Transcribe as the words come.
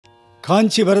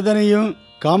காஞ்சி வரதனையும்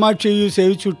காமாட்சியையும்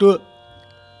சேவிச்சுட்டு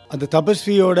அந்த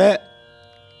தபஸ்வியோட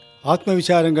ஆத்ம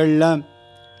விசாரங்கள்லாம்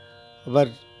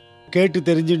அவர் கேட்டு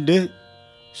தெரிஞ்சுட்டு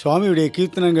சுவாமியுடைய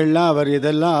கீர்த்தனங்கள்லாம் அவர்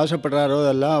எதெல்லாம் ஆசைப்படுறாரோ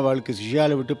அதெல்லாம் அவளுக்கு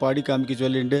சிஷியாவில் விட்டு பாடி காமிக்க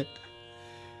சொல்லிண்டு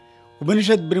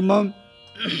உபனிஷத் பிரம்மம்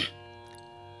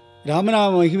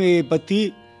ராமநாம மகிமையை பற்றி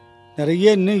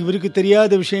நிறைய இன்னும் இவருக்கு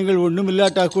தெரியாத விஷயங்கள் ஒன்றும்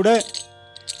இல்லாட்டா கூட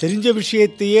தெரிஞ்ச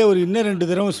விஷயத்தையே ஒரு இன்னும்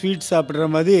 2 தடவை ஸ்வீட் சாப்பிட்ற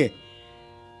மாதிரி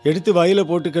எடுத்து வாயில்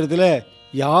போட்டுக்கிறதுல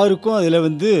யாருக்கும் அதில்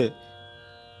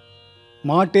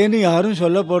மாட்டேன்னு யாரும்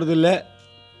சொல்ல போகிறதில்ல.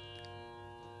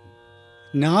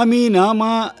 நாமி நாமா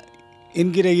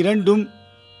என்கிற இரண்டும்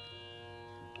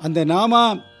அந்த நாமா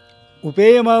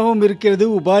உபேயமாகவும் இருக்கிறது,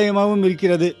 உபாயமாகவும்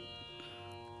இருக்கிறது.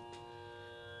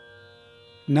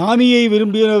 நாமியை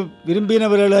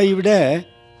விரும்பினவர்களை விட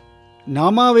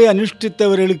நாமாவை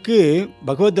அனுஷ்டித்தவர்களுக்கு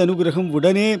பகவத் அனுகிரகம்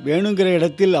உடனே வேணுங்கிற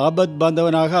இடத்தில் ஆபத்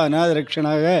பாந்தவனாக,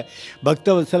 அநாதரக்ஷனாக,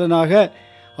 பக்தவத்சலனாக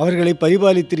அவர்களை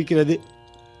பரிபாலித்திருக்கிறது.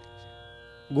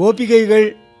 கோபிகைகள்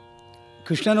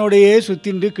கிருஷ்ணனோடையே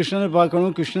சுற்றிண்டு கிருஷ்ணனை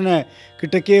பார்க்கணும், கிருஷ்ணனை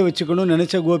கிட்டக்கே வச்சுக்கணும்னு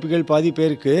நினச்ச கோபிகள் பாதி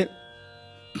பேருக்கு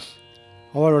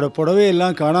அவளோட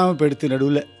புடவையெல்லாம் காணாமல் போயிடுத்து.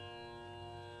 நடுவில்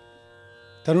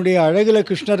தன்னுடைய அழகில்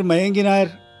கிருஷ்ணர் மயங்கினார்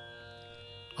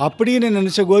அப்படின்னு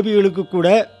நினச்ச கோபிகளுக்கு கூட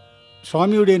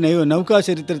சுவாமியுடைய நௌகா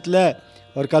சரித்திரத்தில்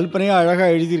அவர் கல்பனையாக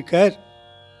அழகாக எழுதியிருக்கார்.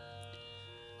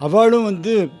 அவளும்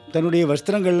தன்னுடைய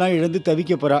வஸ்திரங்கள்லாம் இழந்து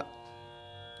தவிக்க போகிறா.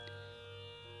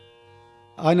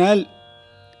 ஆனால்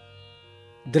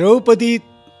திரௌபதி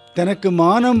தனக்கு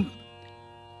மானம்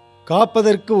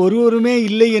காப்பதற்கு ஒருவருமே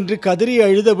இல்லை என்று கதறி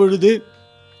அழுத பொழுது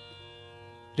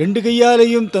 2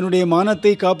 கையாலையும் தன்னுடைய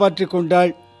மானத்தை காப்பாற்றி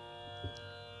கொண்டாள்.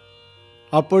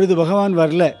 அப்பொழுது பகவான்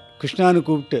வரல. கிருஷ்ணான்னு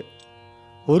கூப்பிட்டு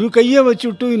ஒரு கையை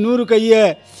வச்சுட்டு இன்னொரு கையை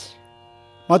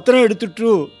மாத்திரம் எடுத்துட்டு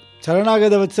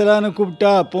சரணாகத வத்சலான்னு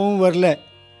கூப்பிட்டா அப்பவும் வரல.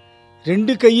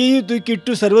 2 கையையும்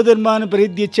தூக்கிட்டு சர்வதர்மான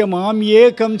பரித்யச்ச மாம்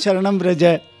ஏகம் சரணம் ரஜ,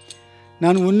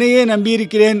 நான் உன்னையே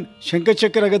நம்பியிருக்கிறேன்.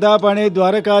 சங்கச்சக்கர கதாபானே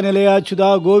துவாரகா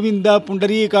நிலையாச்சுதா கோவிந்தா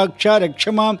புண்டரீகாட்சா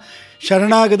ரக்ஷமாம்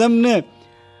சரணாகதம்னு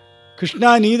கிருஷ்ணா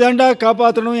நீதாண்டா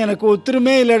காப்பாற்றணும், எனக்கு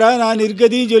ஒத்துருமே இல்லைடா, நான்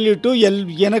இருக்கதின்னு சொல்லிவிட்டு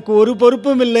எனக்கு ஒரு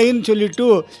பொறுப்பும் இல்லைன்னு சொல்லிவிட்டு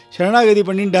சரணாகதி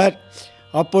பண்ணிட்டார்.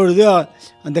 அப்பொழுது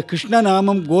அந்த கிருஷ்ண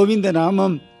நாமம், கோவிந்த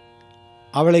நாமம்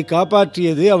அவளை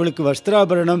காப்பாற்றியது. அவளுக்கு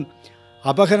வஸ்திராபரணம்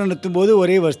அபகரணத்தும் போது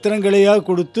ஒரே வஸ்திரங்களையாக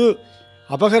கொடுத்து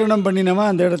அபகரணம் பண்ணினவன்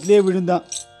அந்த இடத்துலையே விழுந்தான்.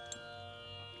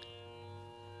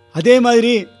 அதே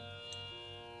மாதிரி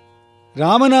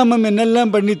ராமநாமம்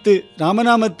என்னெல்லாம் பண்ணித்து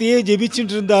ராமநாமத்தையே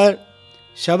ஜெபிச்சுட்டு இருந்தார்.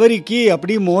 சபரிக்கு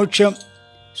அப்படி மோட்சம்.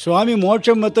 சுவாமி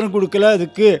மோட்சம் மாத்திரம் கொடுக்கல,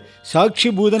 அதுக்கு சாட்சி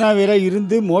பூதனாக வேற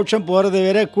இருந்து மோட்சம் போகிறத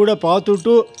வேற கூட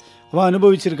பார்த்துட்டு அவன்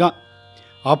அனுபவிச்சிருக்கான்.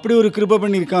 அப்படி ஒரு கிருபை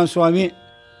பண்ணியிருக்கான் சுவாமி.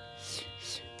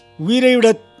 உயிரை விட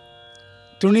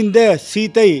துணிந்த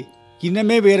சீத்தை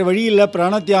இன்னமே வேறு வழியில்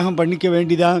பிராணத்தியாகம் பண்ணிக்க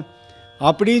வேண்டிதான்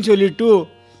அப்படின்னு சொல்லிட்டு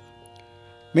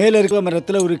மேலே இருக்கிற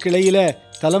மரத்தில் ஒரு கிளையில்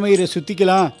தலைமயிரை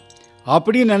சுற்றிக்கலாம்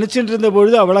அப்படின்னு நினச்சிட்டு இருந்த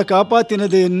பொழுது அவளை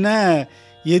காப்பாற்றினது என்ன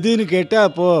எதுன்னு கேட்டால்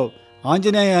அப்போது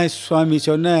ஆஞ்சநேய சுவாமி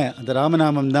சொன்ன அந்த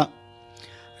ராமநாமம் தான்.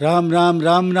 ராம் ராம்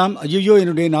ராம் ராம், ஐயோ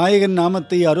என்னுடைய நாயகன்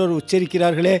நாமத்தை யாரோ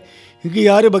உச்சரிக்கிறார்களே, இங்கு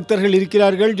யார் பக்தர்கள்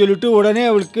இருக்கிறார்கள் சொல்லிட்டு உடனே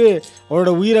அவளுக்கு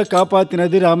அவளோட உயிரை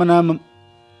காப்பாற்றினது ராமநாமம்.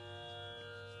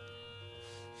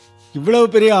 இவ்வளவு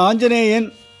பெரிய ஆஞ்சநேயன்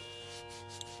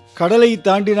கடலை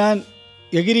தாண்டினான்,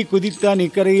 எகிரி குதித்தான்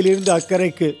இக்கரையிலிருந்து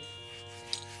அக்கறைக்கு.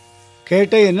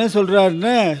 கேட்ட என்ன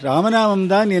சொல்கிறாருன்னு, ராமநாமம்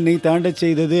தான் என்னை தாண்டச்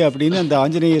செய்தது அப்படின்னு அந்த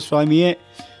ஆஞ்சநேய சுவாமியே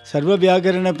சர்வ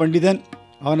வியாகரண பண்டிதன்.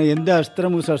 அவனை எந்த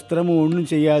அஸ்திரமும் சஸ்திரமும் ஒன்றும்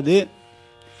செய்யாது.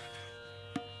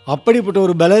 அப்படிப்பட்ட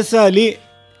ஒரு பலசாலி.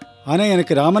 ஆனால்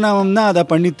எனக்கு ராமநாமம் தான் அதை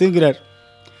பண்ணித்துங்கிறார்.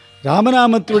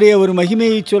 ராமநாமத்துடைய ஒரு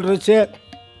மகிமையை சொல்கிறச்ச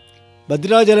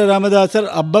பத்ராஜல ராமதாசர்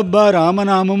அப்பப்பா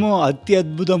ராமநாமமும்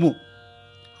அத்தியுதமும்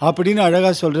அப்படின்னு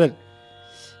அழகாக சொல்கிறார்.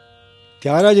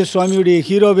 தியாகராஜ சுவாமியுடைய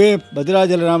ஹீரோவே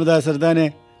பத்ராஜல ராமதாசர் தானே.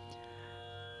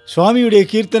 சுவாமியுடைய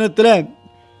கீர்த்தனத்தில்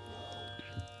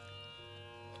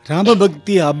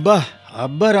ராமபக்தி அப்பா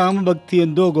அப்ப ராமபக்தி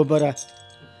எந்தோ கொபரா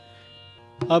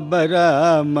அப்ப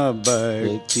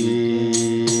ராமபக்தி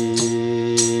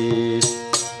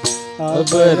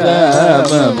அப்ப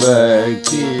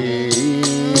ராமபக்தி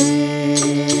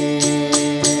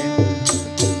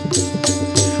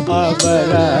அப்ப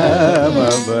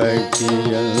ராமபக்தியல்தோ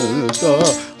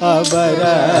அப்ப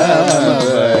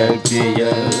ராமபக்தியல்தோ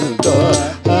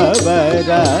அப்ப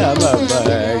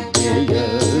ராமபக்தியல்தோ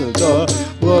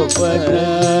கோபர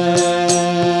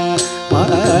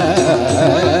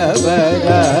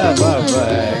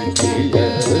ராமபக்தியல்தோ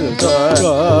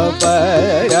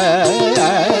கோபர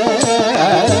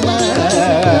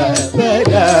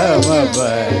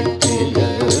ராமபக்தியல்தோ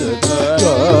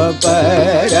கோபர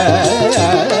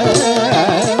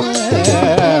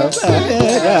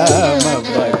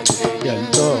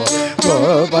ఎంతో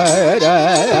గోపరామ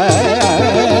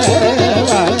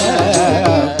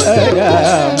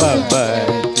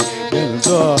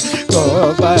ఎంతో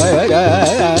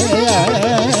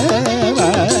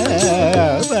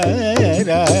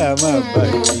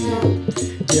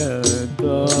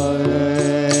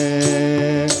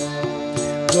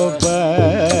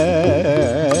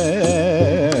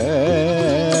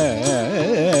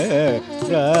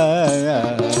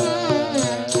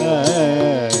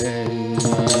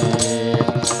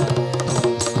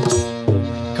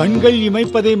கண்கள்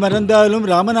இமைப்பதை மறந்தாலும்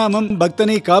ராமநாமம்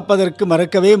பக்தனை காப்பதற்கு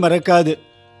மறக்கவே மறக்காது.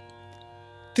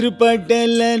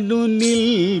 திருப்பட்டலனு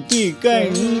நில்பி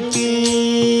கண்டி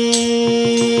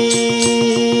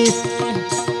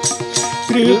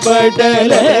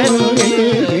திருப்பட்டலனு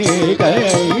நில்பி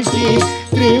கண்டி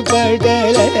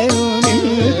திருப்பட்டலனு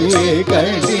நில்பி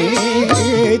கண்டி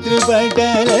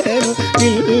திருப்பட்டலனு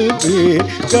நில்பி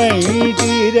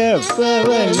கண்டிரப்பவலனு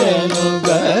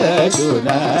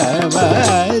கருணாம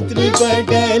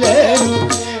திருப்பட்டலனு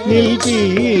நில்பி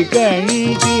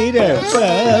கண்டிரப்பவலனு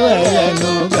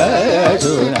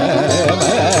கருணாம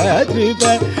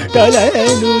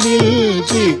திருப்பட்டலனு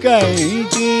நில்பி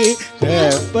கண்டிரப்பவலனு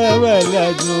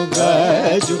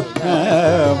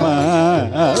கருணாம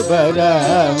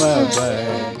பரம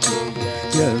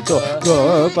ఎంతో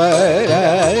గోపరామ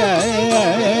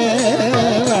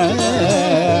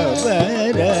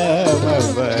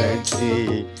భక్తి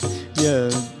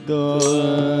ఎంతో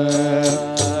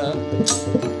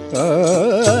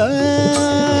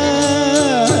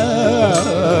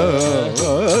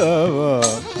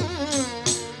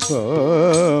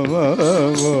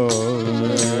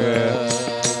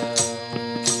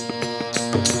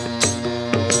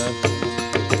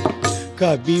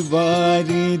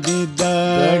కవివారిది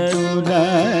దాటునా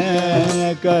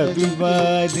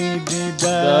కవివారిది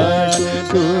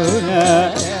దాటునా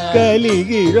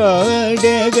కలిగి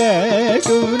రోడగటునా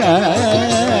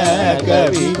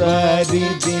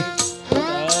కవివారిది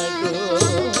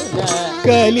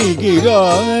కలిగి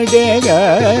రోడగటునా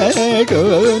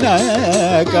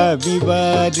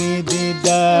కవివారిది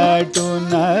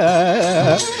దాటునా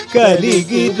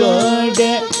కలిగి రోడ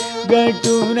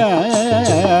గటునా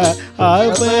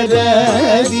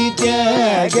అపరాధి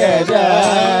త్యాగరాజు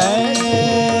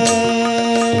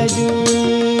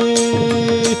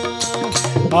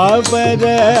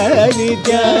అపరాధి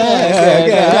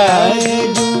త్యాగరాజు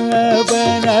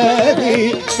అపరాధి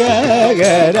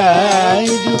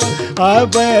త్యాగరాజు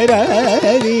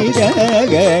అపరాధి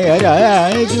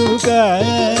త్యాగరాజు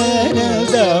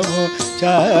కానదము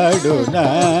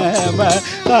చాడునామ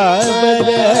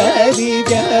అపరాధి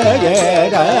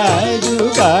త్యాగరాజు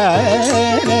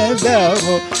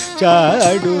కానదము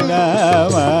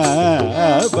చాడునామ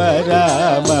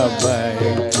பரம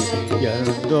பக்தி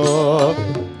எந்தோ.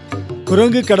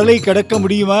 குரங்கு கடலை கடக்க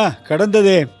முடியுமா?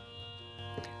 கடந்ததே.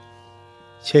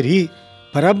 சரி,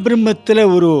 பரபிரம்மத்தில்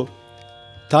ஒரு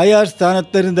தாயார்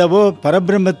ஸ்தானத்தில் இருந்தவோ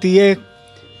பரபிரம்மத்தையே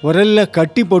உரல்ல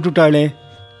கட்டி போட்டுட்டாளே.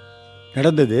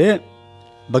 நடந்தது,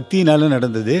 பக்தியினால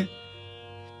நடந்தது.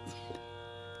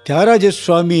 தியாகராஜ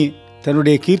சுவாமி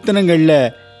தன்னுடைய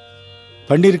கீர்த்தனங்களில்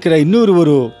பண்ணியிருக்கிற இன்னொரு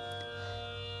ஒரு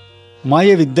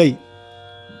மாயவித்தை,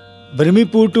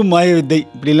 பிரமிப்பூட்டும் மாயவித்தை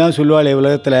இப்படிலாம் சொல்லுவாளே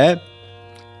உலகத்தில்.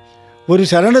 ஒரு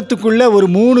சரணத்துக்குள்ளே ஒரு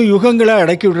 3 யுகங்களை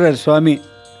அடக்கி விடுறார் சுவாமி.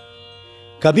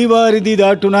 கபிவாரிதி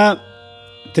தாட்டுனா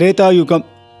திரேதாயுகம்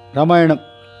ராமாயணம்,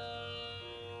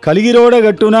 கலிகிரோட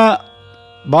கட்டுனா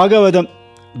பாகவதம்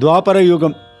ద్వాపర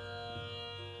యుగం,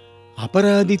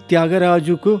 அபராதி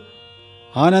தியாகராஜுக்கு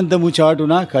ஆனந்தமு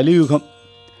சாட்டுனா கலியுகம்.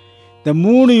 இந்த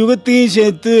 3 யுகத்தையும்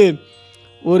சேர்த்து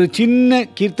ஒரு சின்ன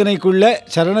கீர்த்தனைக்குள்ள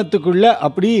சரணத்துக்குள்ள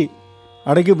அப்படி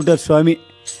அடக்கிவிட்டார் சுவாமி.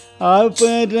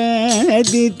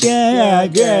 அபராதி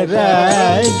தியாகராஜு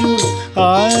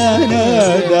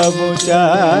ஆனந்தமு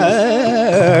சாடுனா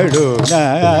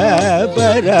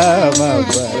பரம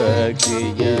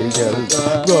பக்தியல்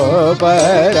கோபராம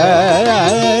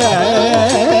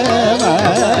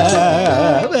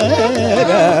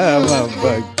பரம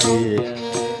பக்தி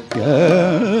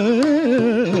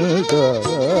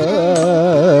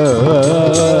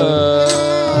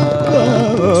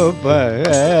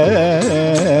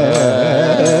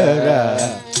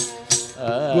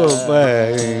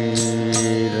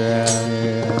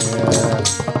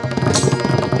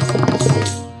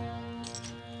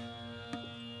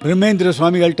பிரம்மேந்திர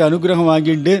சுவாமிகள்கிட்ட அனுகிரகம்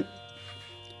வாங்கிட்டு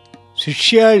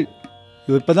சிஷ்யாள்,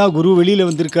 இப்போ தான் குரு வெளியில்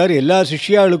வந்திருக்கார், எல்லா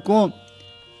சிஷ்யாளுக்கும்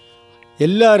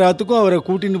எல்லா ராத்துக்கும் அவரை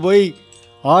கூட்டின்னு போய்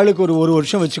ஆளுக்கு ஒரு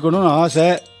வருஷம் வச்சுக்கணும்னு ஆசை.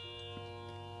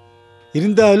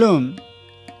 இருந்தாலும்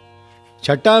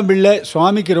சட்டாம்பிள்ளை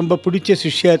சுவாமிக்கு ரொம்ப பிடிச்ச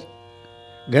சிஷ்யர்.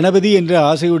 கணபதி என்ற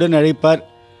ஆசையுடன் அழைப்பார்.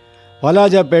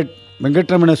 வாலாஜாபேட்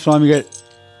வெங்கட்ரமண சுவாமிகள்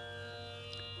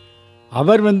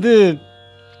அவர்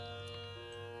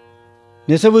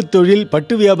நெசவு தொழில்,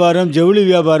 பட்டு வியாபாரம், ஜவுளி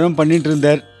வியாபாரம் பண்ணிட்டு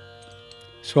இருந்தார்.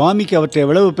 சுவாமிக்கு அவற்றை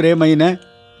எவ்வளவு பிரேமைன,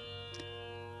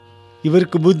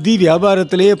 இவருக்கு புத்தி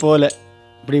வியாபாரத்திலேயே போல.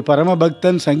 இப்படி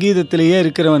பரமபக்தன் சங்கீதத்திலேயே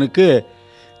இருக்கிறவனுக்கு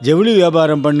ஜவுளி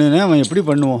வியாபாரம் பண்ணுன்னா அவன் எப்படி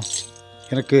பண்ணுவான்?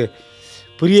 எனக்கு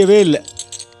புரியவே இல்லை.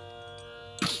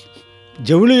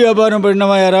 ஜவுளி வியாபாரம்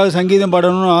பண்ணவன் யாராவது சங்கீதம்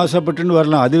பாடணும்னு ஆசைப்பட்டுன்னு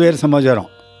வரலாம், அது வேறு சமாச்சாரம்.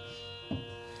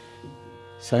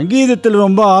 சங்கீதத்தில்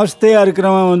ரொம்ப ஆஸ்தையாக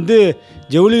இருக்கிறவன்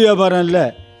ஜவுளி வியாபாரம் இல்லை,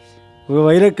 ஒரு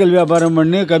வைரக்கல் வியாபாரம்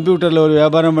பண்ணு, கம்ப்யூட்டரில் ஒரு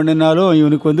வியாபாரம் பண்ணினாலும்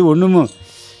இவனுக்கு ஒன்றும்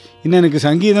இன்னும் எனக்கு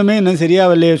சங்கீதமே இன்னும் சரியாக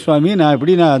வரலையே சுவாமி, நான்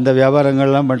எப்படி அந்த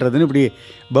வியாபாரங்கள்லாம் பண்ணுறதுன்னு இப்படி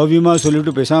பவ்யமாக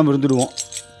சொல்லிவிட்டு பேசாமல் இருந்துடுவோம்.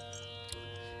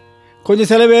 கொஞ்சம்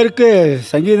சில பேருக்கு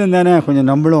சங்கீதம் தானே, கொஞ்சம்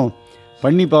நம்மளும்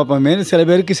பண்ணி பார்ப்போமேனு சில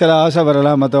பேருக்கு சில ஆசை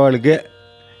வரலாம் மற்றவாளுக்கு.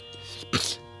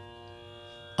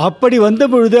 அப்படி வந்த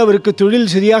பொழுது அவருக்கு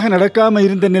தொழில் சரியாக நடக்காமல்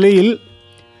இருந்த நிலையில்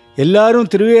எல்லாரும்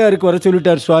திருவையாருக்கு வர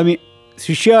சொல்லிட்டார் சுவாமி.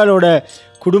 சிஷ்யாலோட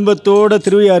குடும்பத்தோட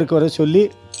திருவையாருக்கு வர சொல்லி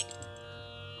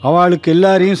அவளுக்கு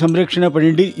எல்லாரையும் சம்ரட்சணை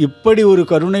பண்ணிட்டு, இப்படி ஒரு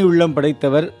கருணை உள்ளம்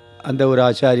படைத்தவர் அந்த ஒரு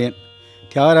ஆச்சாரியன்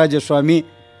தியாகராஜ சுவாமி.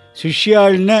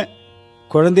 சிஷ்யாள்னு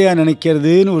குழந்தையாக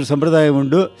நினைக்கிறதுன்னு ஒரு சம்பிரதாயம்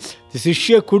உண்டு.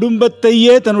 சிஷ்ய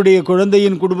குடும்பத்தையே தன்னுடைய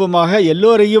குழந்தையின் குடும்பமாக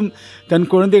எல்லோரையும்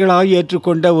தன் குழந்தைகளாக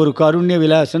ஏற்றுக்கொண்ட ஒரு காருண்ய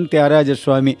விலாசன் தியாகராஜ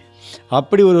சுவாமி.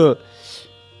 அப்படி ஒரு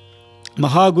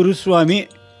மகாகுரு சுவாமி,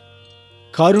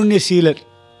 காருண்யசீலர்.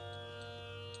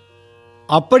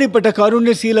 அப்படிப்பட்ட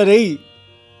காருண்யசீலரை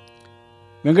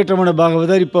வெங்கட்ரமண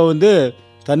பாகவதர் இப்போ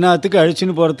தன்னாத்துக்கு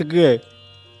அழைச்சின்னு போகிறதுக்கு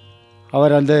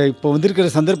அவர் அந்த இப்போ வந்திருக்கிற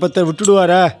சந்தர்ப்பத்தை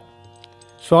விட்டுடுவாரா?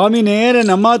 சுவாமி நேர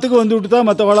நம்மாத்துக்கு விட்டு தான்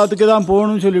மற்ற வாலாத்துக்கு தான்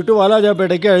போகணும்னு சொல்லிவிட்டு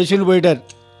வாலாஜாப்பேட்டைக்கு அழைச்சின்னு போயிட்டார்.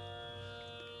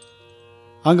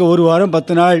 அங்கே 1 வாரம்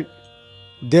 10 நாள்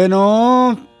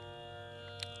தினம்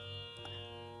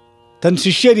தன்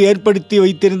சிஷ்யர் ஏற்படுத்தி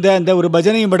வைத்திருந்த அந்த ஒரு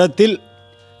பஜனை மடத்தில்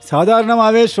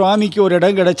சாதாரணமாகவே சுவாமிக்கு ஒரு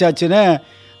இடம் கிடச்சாச்சுன்னா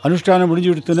அனுஷ்டானம் முடிஞ்சு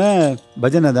கொடுத்துன்னு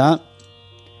பஜனை தான்.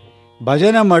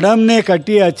 பஜனை மடம்னே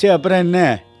கட்டியாச்சு. அப்புறம் என்ன?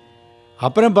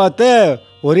 அப்புறம் பார்த்த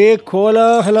ஒரே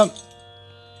கோலாகலம்.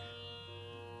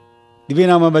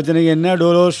 திவ்யநாம பஜனை என்ன,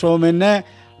 டோலோஷோம் என்ன,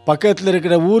 பக்கத்தில்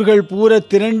இருக்கிற ஊர்கள் பூரா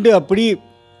திரண்டு அப்படி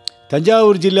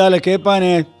தஞ்சாவூர் ஜில்லாவில்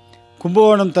கேட்பானே,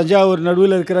 கும்பகோணம் தஞ்சாவூர்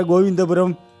நடுவில் இருக்கிற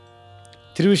கோவிந்தபுரம்,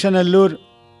 திருவிஷநல்லூர்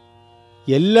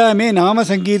எல்லாமே நாம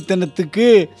சங்கீர்த்தனத்துக்கு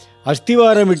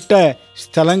அஸ்திவாரமிட்ட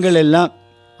ஸ்தலங்கள் எல்லாம்.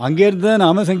 அங்கேருந்து தான்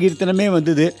நாம சங்கீர்த்தனமே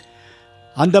வந்தது.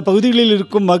 அந்த பகுதிகளில்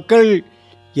இருக்கும் மக்கள்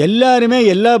எல்லாருமே,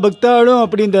 எல்லா பக்தாலும்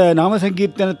அப்படி இந்த நாம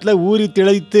சங்கீர்த்தனத்தில் ஊறி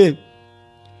திளைத்து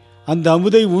அந்த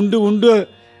அமுதை உண்டு உண்டு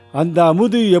அந்த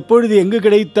அமுது எப்பொழுது எங்கு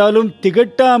கிடைத்தாலும்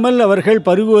திகட்டாமல் அவர்கள்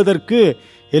பருகுவதற்கு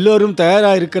எல்லோரும்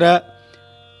தயாராக இருக்கிறார்.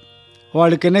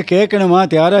 அவளுக்கு என்ன கேட்கணுமா?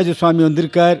 தியாகராஜ சுவாமி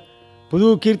வந்திருக்கார், புது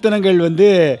கீர்த்தனங்கள்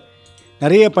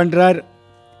நிறைய பண்ணுறார்,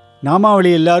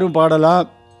 நாமாவளி எல்லாரும் பாடலாம்,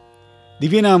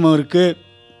 திவ்யநாமம் இருக்குது.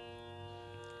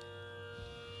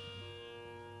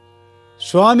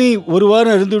 சுவாமி 1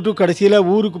 வாரம் இருந்துவிட்டு கடைசியில்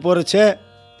ஊருக்கு போகிறச்ச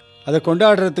அதை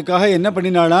கொண்டாடுறதுக்காக என்ன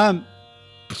பண்ணினாலாம்,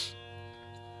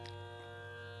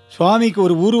 சுவாமிக்கு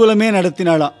ஒரு ஊர்வலமே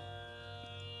நடத்தினாலாம்.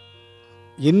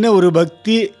 என்ன ஒரு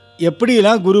பக்தி,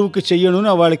 எப்படியெல்லாம் குருவுக்கு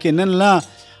செய்யணும்னு அவளுக்கு என்னென்னலாம்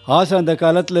ஆசை அந்த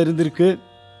காலத்தில் இருந்திருக்கு.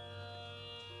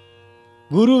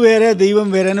 குரு வேற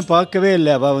தெய்வம் வேறன்னு பார்க்கவே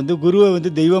இல்லை. அவள்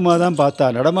குருவை தெய்வமாக தான் பார்த்தா,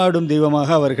 நடமாடும்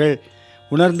தெய்வமாக அவர்கள்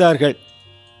உணர்ந்தார்கள்.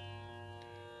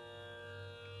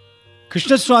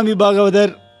 கிருஷ்ணசுவாமி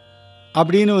பாகவதர்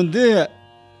அப்படின்னு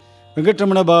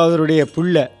வெங்கட்ரமண பாகவதருடைய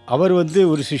புள்ள, அவர்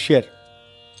ஒரு சிஷ்யர்.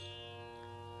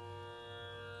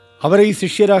 அவரை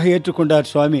சிஷ்யராக ஏற்றுக்கொண்டார்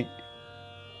சுவாமி.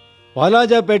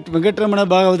 வாலாஜாபேட் வெங்கட்ரமண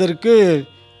பாகவதருக்கு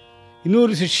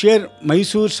இன்னொரு சிஷ்யர்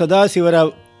மைசூர்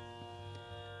சதாசிவராவ்.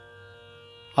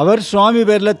 அவர் சுவாமி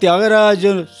பேரில்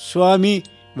தியாகராஜ சுவாமி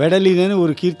வெடலினு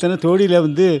ஒரு கீர்த்தனை தோடியில்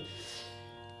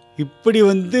இப்படி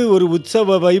ஒரு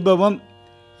உற்சவ வைபவம்,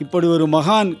 இப்படி ஒரு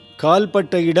மகான்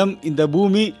கால்பட்ட இடம் இந்த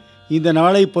பூமி, இந்த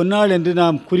நாளை பொன்னாள் என்று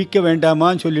நாம் குறிக்க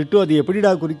வேண்டாமான்னு சொல்லிவிட்டு அது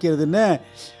எப்படிடா குறிக்கிறதுன்னு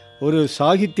ஒரு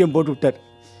சாகித்யம் போட்டுவிட்டார்.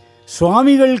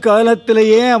 சுவாமிகள்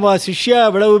காலத்திலேயே அவள் சிஷ்யா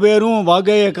அவ்வளவு பேரும்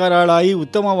வாக்கையக்காராளாகி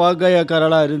உத்தம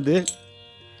வாக்கையக்காராளாக இருந்து,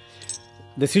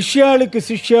 இந்த சிஷ்யாளுக்கு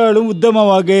சிஷ்யாலும் உத்தம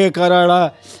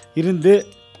வாக்கையக்காராளாக இருந்து,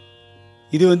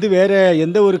 இது வேறு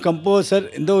எந்த ஒரு கம்போசர்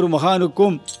எந்த ஒரு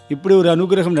மகானுக்கும் இப்படி ஒரு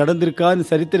அனுகிரகம் நடந்திருக்கான்னு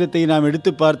சரித்திரத்தை நாம்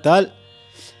எடுத்து பார்த்தால்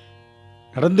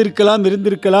நடந்திருக்கலாம்,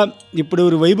 இருந்திருக்கலாம். இப்படி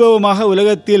ஒரு வைபவமாக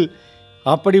உலகத்தில்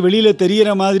அப்படி வெளியில்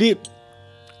தெரிகிற மாதிரி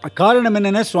காரணம்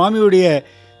என்னென்னா, சுவாமியுடைய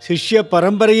சிஷ்ய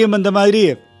பரம்பரையும் அந்த மாதிரி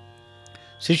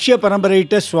சிஷ்ய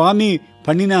பரம்பரையிட்ட சுவாமி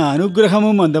பண்ணின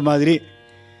அனுகிரகமும் அந்த மாதிரி.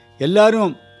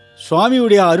 எல்லாரும்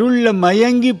சுவாமியுடைய அருளில்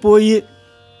மயங்கி போய்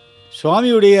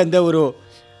சுவாமியுடைய அந்த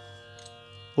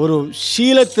ஒரு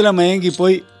சீலத்தில் மயங்கி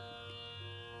போய்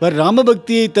அவர்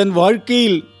ராமபக்தியை தன்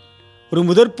வாழ்க்கையில் ஒரு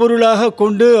முதற்பொருளாக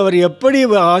கொண்டு அவர் எப்படி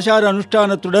ஆசார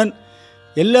அனுஷ்டானத்துடன்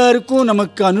எல்லாருக்கும்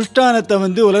நமக்கு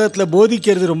அனுஷ்டானத்தை உலகத்தில்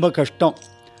போதிக்கிறது ரொம்ப கஷ்டம்.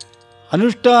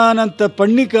 அனுஷ்டானத்தை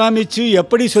பண்ணி காமிச்சு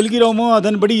எப்படி சொல்கிறோமோ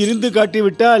அதன்படி இருந்து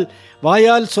காட்டிவிட்டால்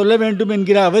வாயால் சொல்ல வேண்டும்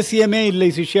என்கிற அவசியமே இல்லை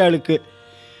சிஷ்யாளுக்கு.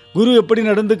 குரு எப்படி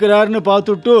நடந்துக்கிறார்னு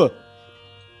பார்த்துட்டு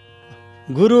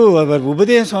குரு அவர்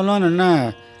உபதேசம்லாம் நின்னா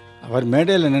அவர்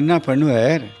மேடையில் நின்னா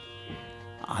பண்ணுவார்.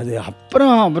 அது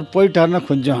அப்புறம் அவர் போயிட்டார்னா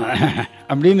கொஞ்சம்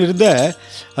அப்படின்னு இருந்த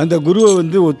அந்த குருவை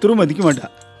ஒருத்தரும் மதிக்க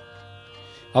மாட்டார்.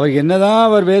 அவர் என்னதான்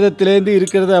அவர் வேதத்திலேருந்து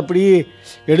இருக்கிறத அப்படியே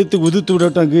எடுத்து உதுத்து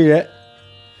விடட்டும் கீழே,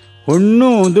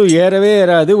 ஒன்றும் ஏறவே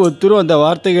ஏறாது. ஒருத்தரும் அந்த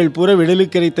வார்த்தைகள் பூரா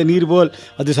விடலுக்கு கரைத்த நீர் போல்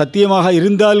அது சத்தியமாக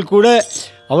இருந்தால் கூட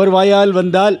அவர் வாயால்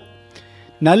வந்தால்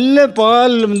நல்ல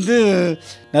பால்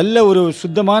நல்ல ஒரு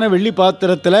சுத்தமான வெள்ளி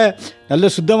பாத்திரத்தில் நல்ல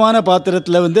சுத்தமான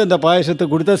பாத்திரத்தில் அந்த பாயசத்தை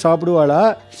கொடுத்தா சாப்பிடுவாளா?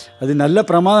 அது நல்ல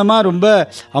பிரமாதமாக ரொம்ப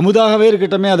அமுதாகவே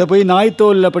இருக்கட்டுமே. அதை போய்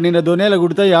நாய்த்தோலில் பண்ணின தொனையில்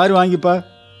கொடுத்தா யார் வாங்கிப்பா?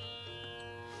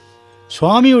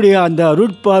 சுவாமியுடைய அந்த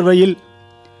அருட்பார்வையில்,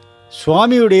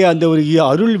 சுவாமியுடைய அந்த ஒரு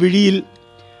அருள் விழியில்,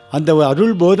 அந்த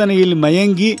அருள் போதனையில்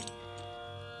மயங்கி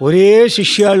ஒரே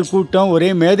சிஷ்யாள் கூட்டம்,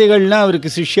 ஒரே மேதைகள்னால்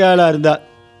அவருக்கு சிஷ்யாளாக இருந்தார்.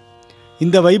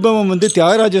 இந்த வைபவம்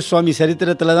தியாகராஜ சுவாமி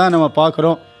சரித்திரத்தில் தான் நம்ம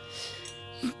பார்க்குறோம்.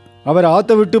 அவர்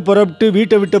ஆற்றை விட்டு புறப்பட்டு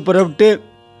வீட்டை விட்டு புறப்பட்டு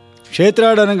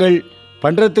க்ஷேத்ராடனங்கள்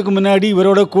பண்ணுறதுக்கு முன்னாடி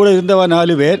இவரோட கூட இருந்தவா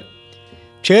 4 பேர்.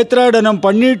 க்ஷேத்ராடனம்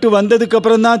பண்ணிட்டு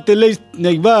வந்ததுக்கப்புறம்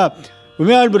தான்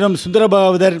உமையாள்புரம்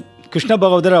சுந்தரபாகவதர், கிருஷ்ண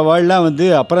பாகவதர் அவள்லாம்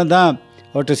அப்புறம்தான்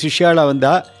அவர்கிட்ட சிஷ்யாளாக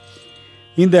வந்தா.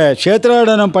 இந்த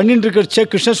க்ஷேத்ராடனம் பண்ணிட்டு இருக்கிறச்ச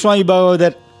கிருஷ்ணசுவாமி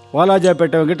பாகவதர்,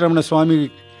 வாலாஜாப்பேட்டை வெங்கட்ரமண சுவாமி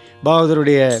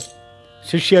பாகவதருடைய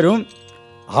சிஷ்யரும்,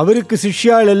 அவருக்கு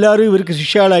சிஷ்யாள் எல்லாரும் இவருக்கு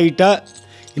சிஷ்யாள் ஆகிட்டா.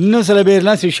 இன்னும் சில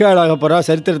பேர்லாம் சிஷ்யாளாக போகிறா.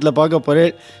 சரித்திரத்தில் பார்க்க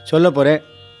போகிறேன், சொல்ல போகிறேன்.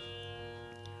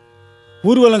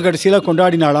 ஊர்வலம் கடைசியில்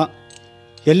கொண்டாடினாலாம்.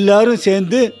 எல்லாரும்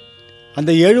சேர்ந்து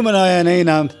அந்த ஏழுமலையானை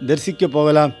நாம் தரிசிக்க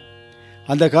போகலாம்.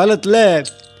 அந்த காலத்தில்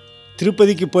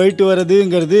திருப்பதிக்கு போயிட்டு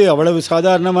வர்றதுங்கிறது அவ்வளவு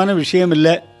சாதாரணமான விஷயம்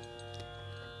இல்லை.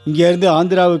 இங்கேருந்து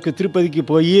ஆந்திராவுக்கு திருப்பதிக்கு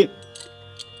போய்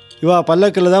இவா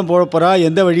பல்லக்கில் தான் போக போகிறா.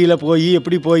 எந்த வழியில் போய்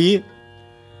எப்படி போய்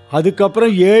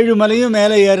அதுக்கப்புறம் 7 மலையும்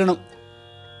மேலே ஏறணும்.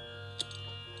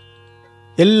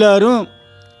 எல்லாரும்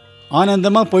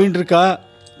ஆனந்தமாக போயின்ட்டுருக்கா.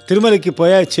 திருமலைக்கு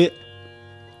போயாச்சு.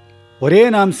 ஒரே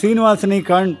நாம் சீனிவாசனை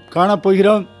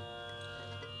காணப்போகிறோம்.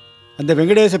 அந்த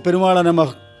வெங்கடேச பெருமாளை நம்ம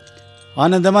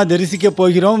ஆனந்தமாக தரிசிக்க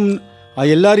போகிறோம்.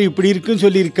 எல்லாரும் இப்படி இருக்குன்னு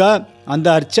சொல்லியிருக்கா. அந்த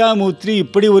அர்ச்சாமூர்த்தி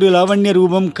இப்படி ஒரு லாவண்ய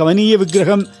ரூபம், கவனீய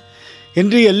விக்கிரகம்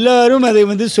என்று எல்லாரும் அதை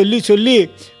சொல்லி சொல்லி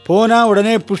போனால்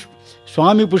உடனே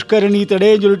சுவாமி புஷ்கரணி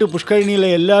தடைன்னு சொல்லிட்டு புஷ்கரணியில்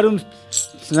எல்லாரும்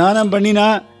ஸ்நானம் பண்ணினா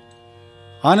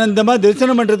ஆனந்தமாக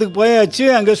தரிசனம் பண்ணுறதுக்கு போயாச்சு.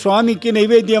 அங்கே சுவாமிக்கு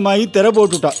நைவேத்தியமாகி திரை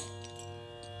போட்டுட்டா.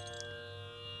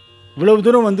 இவ்வளவு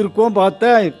தூரம் வந்திருக்கோம், பார்த்தா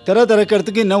திரை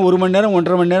திறக்கிறதுக்கு இன்னும் 1 மணி நேரம்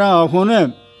 1.5 மணி நேரம் ஆகும்னு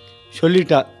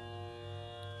சொல்லிட்டா.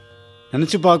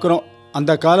 நினச்சி பார்க்குறோம்,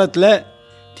 அந்த காலத்தில்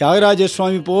தியாகராஜ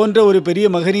சுவாமி போன்ற ஒரு பெரிய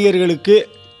மகனியர்களுக்கு,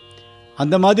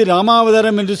 அந்த மாதிரி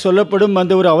ராமாவதாரம் என்று சொல்லப்படும்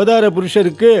அந்த ஒரு அவதார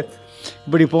புருஷருக்கு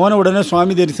இப்படி போன உடனே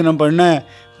சுவாமி தரிசனம் பண்ண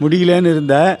முடியலன்னு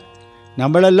இருந்த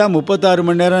நம்மளெல்லாம் 36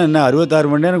 மணி நேரம் என்ன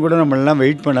 66 மணி நேரம் கூட நம்மளெல்லாம்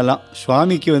வெயிட் பண்ணலாம்.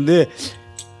 சுவாமிக்கு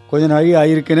கொஞ்சம் நாள்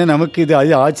ஆகிருக்குன்னு நமக்கு இது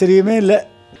அது ஆச்சரியமே இல்லை.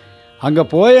 அங்கே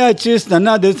போயாச்சு,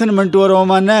 நன்னா தரிசனம் பண்ணிட்டு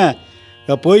வருவோமான்னு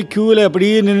போய் க்யூவில்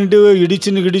அப்படியே நின்றுட்டு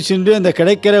இடிச்சுட்டு அந்த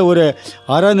கிடைக்கிற ஒரு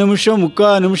 1/2 நிமிஷம்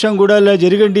 3/4 நிமிஷம் கூட இல்லை,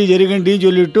 ஜெருகண்டின்னு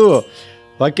சொல்லிவிட்டு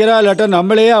வைக்கிறாளாட்ட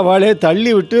நம்மளே அவளே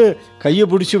தள்ளி விட்டு கையை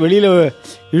பிடிச்சி வெளியில்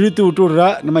இழுத்து விட்டுடுறா.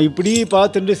 நம்ம இப்படி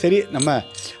பார்த்துட்டு சரி நம்ம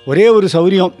ஒரே ஒரு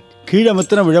சௌரியம், கீழே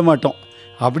மாத்திரம் விழமாட்டோம்.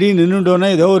 அப்படி நின்றுட்டோன்னா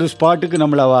ஏதோ ஒரு ஸ்பாட்டுக்கு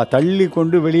நம்மளை தள்ளி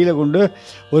கொண்டு வெளியில் கொண்டு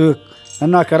ஒரு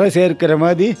நன்னா கரை சேர்க்கிற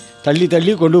மாதிரி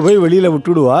தள்ளி கொண்டு போய் வெளியில்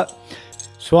விட்டுடுவா.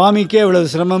 சுவாமிக்கே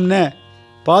இவ்வளவு சிரமம்னு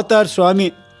பார்த்தார் சுவாமி.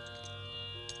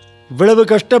 இவ்வளவு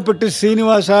கஷ்டப்பட்டு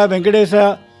ஸ்ரீனிவாசா, வெங்கடேசா,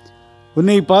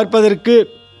 உன்னை பார்ப்பதற்கு,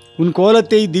 உன்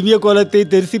கோலத்தை, திவ்ய கோலத்தை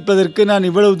தரிசிப்பதற்கு நான்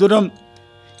இவ்வளவு தூரம்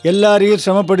எல்லாரையும்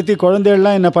சிரமப்படுத்தி,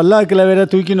 குழந்தைகள்லாம் என்னை பல்லாக்கில் வேற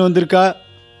தூக்கின்னு வந்திருக்கா,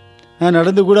 நான்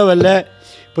நடந்து கூட வரல.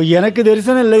 இப்போ எனக்கு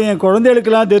தரிசனம் இல்லை, என்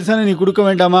குழந்தைகளுக்கெல்லாம் தரிசனம் நீ கொடுக்க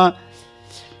வேண்டாமா?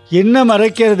 என்ன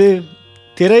மறைக்கிறது,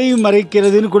 திரை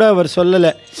மறைக்கிறதுன்னு கூட அவர்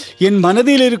சொல்லலை. என்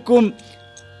மனதில் இருக்கும்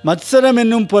மத்சரம்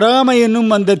என்னும் பொறாமை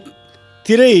என்னும் அந்த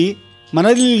திரை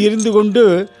மனதில் இருந்து கொண்டு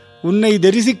உன்னை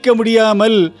தரிசிக்க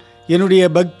முடியாமல், என்னுடைய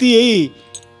பக்தியை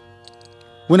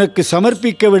உனக்கு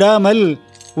சமர்ப்பிக்க விடாமல்,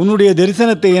 உன்னுடைய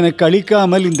தரிசனத்தை எனக்கு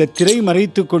அளிக்காமல் இந்த திரை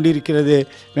மறைத்து கொண்டிருக்கிறது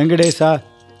வெங்கடேசா.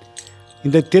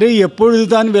 இந்த திரை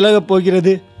எப்பொழுதுதான் விலகப்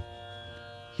போகிறது?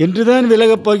 என்றுதான்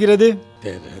விலகப் போகிறது?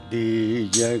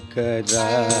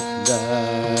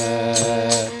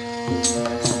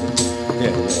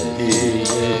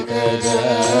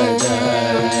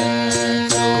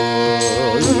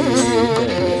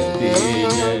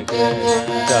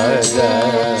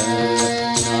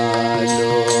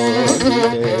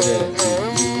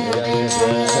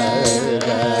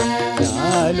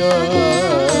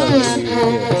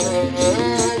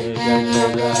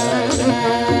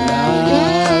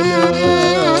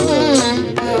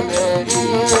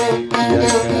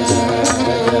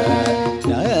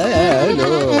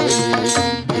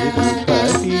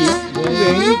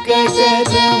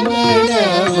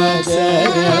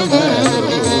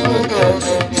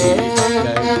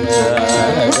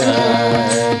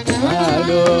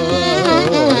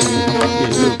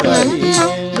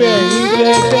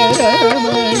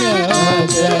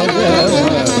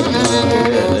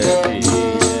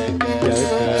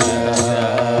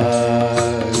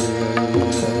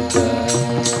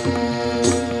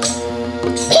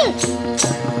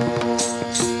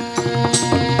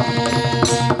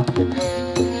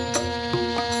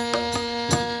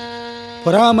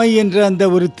 பொறாமை என்ற அந்த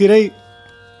ஒரு திரை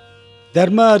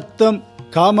தர்ம, அர்த்தம்,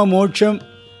 காம, மோட்சம்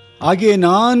ஆகிய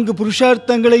 4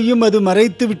 புருஷார்த்தங்களையும் அது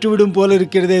மறைத்து விட்டுவிடும் போல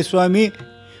இருக்கிறதே சுவாமி.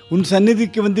 உன்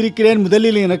சந்நிதிக்கு வந்திருக்கிறேன்,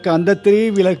 முதலில் எனக்கு அந்த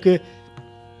திரையை விளக்கு.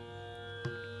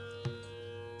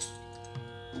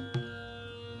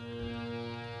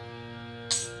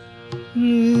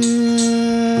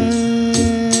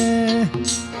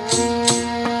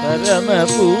 பரம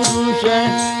புருஷ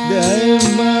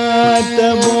தர்மார்த்த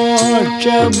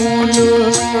மோட்சமுலு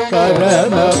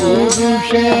பரம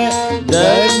புருஷ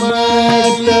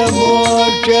தர்மார்த்த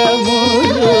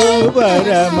மோட்சமுலு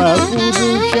பரம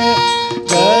புருஷ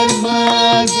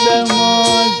தர்மார்த்த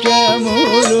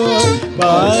மோட்சமுலு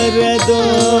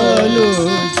பாரதோலு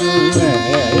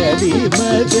சுமதி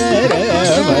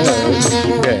மதரம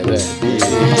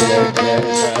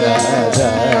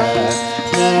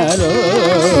நாலோ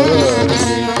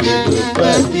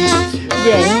திருப்பதி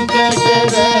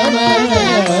வெங்கடரமண.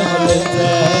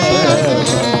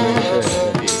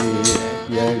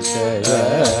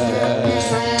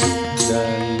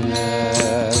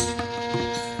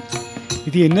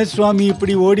 இது என்ன சுவாமி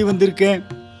இப்படி ஓடி வந்திருக்கேன்?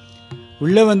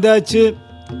 உள்ள வந்தாச்சு,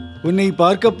 உன்னை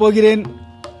பார்க்கப் போகிறேன்.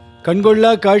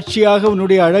 கண்கொள்ளா காட்சியாக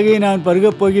உன்னுடைய அழகை நான்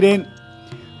பருகப் போகிறேன்.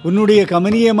 உன்னுடைய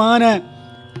கமனியமான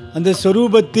அந்த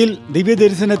ஸ்வரூபத்தில், திவ்ய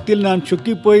தரிசனத்தில் நான்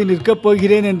சுக்கிப் போய் நிற்கப்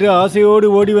போகிறேன் என்று ஆசையோடு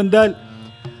ஓடி வந்தால்,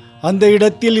 அந்த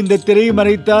இடத்தில் இந்த திரை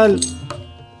மறைத்தால்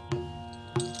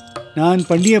நான்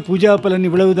பண்ணிய பூஜா பலன்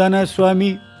இவ்வளவுதானா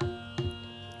சுவாமி?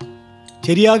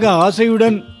 சரியாக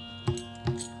ஆசையுடன்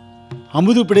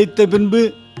அமுது பிடித்த பின்பு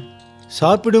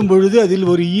சாப்பிடும் பொழுது அதில்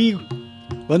ஒரு ஈ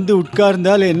வந்து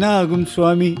உட்கார்ந்தால் என்ன ஆகும்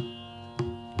சுவாமி?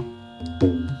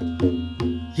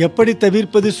 எப்படி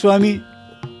தவிர்ப்பது சுவாமி?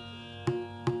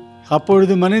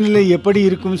 அப்பொழுது மனநிலை எப்படி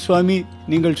இருக்கும் சுவாமி?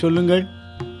 நீங்கள் சொல்லுங்கள்.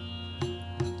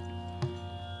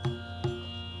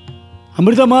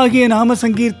 அமிர்தமாகிய நாம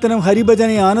சங்கீர்த்தனம்,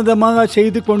 ஹரிபஜனை ஆனந்தமாக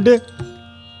செய்து கொண்டு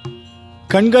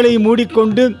கண்களை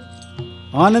மூடிக்கொண்டு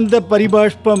ஆனந்த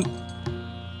பரிபாஷ்பம்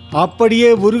அப்படியே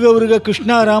உருக உருக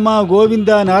கிருஷ்ணா, ராமா,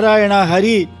 கோவிந்தா, நாராயணா,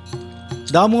 ஹரி,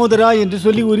 தாமோதரா என்று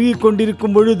சொல்லி உருகிக்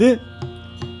கொண்டிருக்கும் பொழுது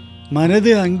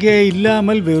மனது அங்கே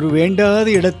இல்லாமல் வேறு வேண்டாத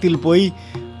இடத்தில் போய்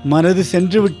மனது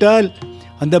சென்று விட்டால்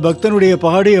அந்த பக்தனுடைய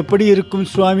பாடு எப்படி இருக்கும்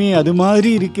சுவாமி? அது மாதிரி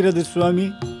இருக்கிறது சுவாமி.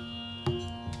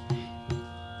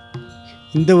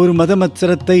 இந்த ஒரு மத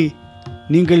மத்சரத்தை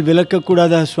நீங்கள்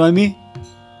விலக்கக்கூடாதா சுவாமி?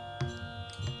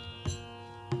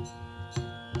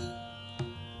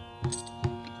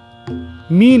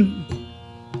 மீன்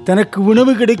தனக்கு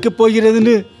உணவு கிடைக்கப்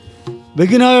போகிறதுன்னு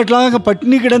வெகு நாட்களாக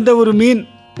பட்டினி கிடந்த ஒரு மீன்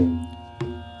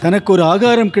தனக்கு ஒரு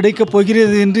ஆகாரம் கிடைக்கப்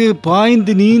போகிறது என்று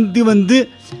பாய்ந்து நீந்தி வந்து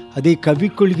அதை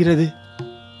கவ்விக்கொள்கிறது.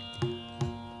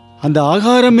 அந்த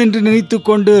ஆகாரம் என்று நினைத்து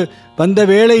கொண்டு வந்த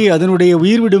வேளை அதனுடைய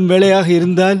உயிர் விடும் வேளையாக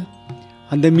இருந்தால்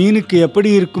அந்த மீனுக்கு எப்படி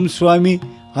இருக்கும் சுவாமி?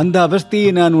 அந்த அவஸ்தையை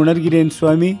நான் உணர்கிறேன்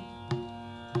சுவாமி.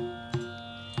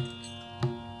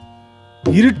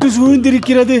 இருட்டு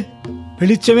சூழ்ந்திருக்கிறது,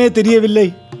 வெளிச்சமே தெரியவில்லை.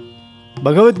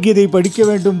 பகவத்கீதை படிக்க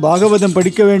வேண்டும், பாகவதம்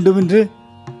படிக்க வேண்டும் என்று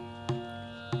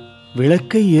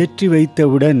விளக்கை ஏற்றி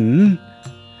வைத்தவுடன்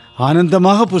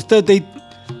ஆனந்தமாக புஸ்தகத்தை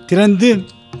திறந்து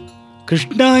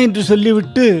கிருஷ்ணா என்று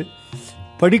சொல்லிவிட்டு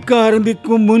படிக்க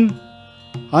ஆரம்பிக்கும் முன்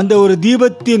அந்த ஒரு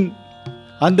தீபத்தின்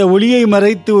அந்த ஒளியை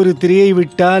மறைத்து ஒரு திரையை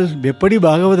விட்டால் எப்படி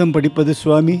பாகவதம் படிப்பது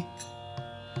சுவாமி?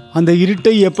 அந்த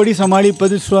இருட்டை எப்படி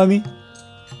சமாளிப்பது சுவாமி?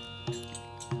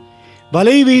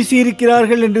 வலை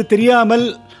வீசியிருக்கிறார்கள் என்று தெரியாமல்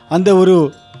அந்த ஒரு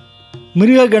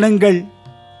மிருக கணங்கள்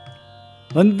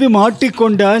வந்து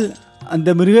மாட்டிக்கொண்டால் அந்த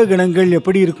மிருக கணங்கள்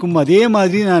எப்படி இருக்கும் அதே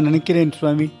மாதிரி நான் நினைக்கிறேன்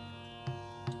சுவாமி.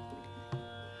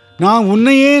 நான்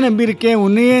உன்னையே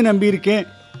நம்பியிருக்கேன்,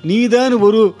 நீதான்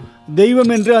ஒரு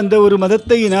தெய்வம் என்று அந்த ஒரு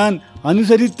மதத்தை நான்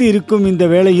அனுசரித்து இருக்கும் இந்த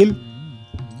வேளையில்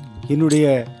என்னுடைய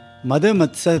மத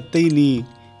மத்சத்தை நீ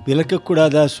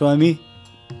விலக்கக்கூடாதா சுவாமி?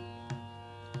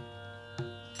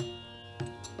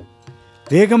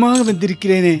 வேகமாக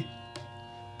வந்திருக்கிறேனே.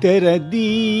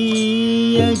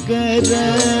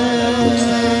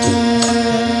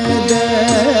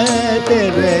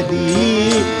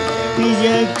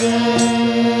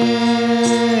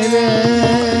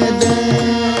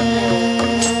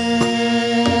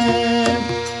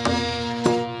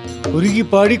 உருகி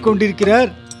பாடிக்கொண்டிருக்கிறார்.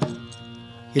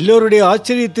 எல்லோருடைய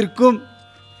ஆச்சரியத்திற்கும்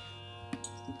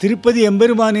திருப்பதி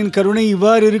எம்பெருமானின் கருணை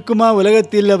இவ்வாறு இருக்குமா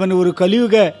உலகத்தில்? அவன் ஒரு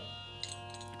கலியுக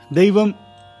தெய்வம்,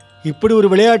 இப்படி ஒரு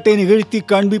விளையாட்டை நிகழ்த்தி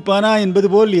காண்பிப்பானா என்பது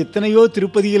போல் எத்தனையோ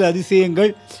திருப்பதியில்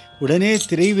அதிசயங்கள். உடனே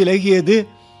திரை விலகியது.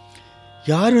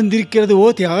 யார் வந்திருக்கிறது? ஓ,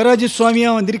 தியாகராஜ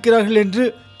சுவாமியாக வந்திருக்கிறார்கள் என்று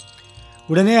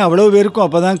உடனே அவ்வளோ பேருக்கும்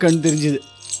அப்போ தான் கண் தெரிஞ்சுது.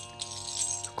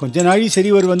 கொஞ்ச நாளி சரி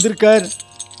அவர் வந்திருக்கார்,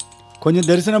 கொஞ்சம்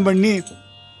தரிசனம் பண்ணி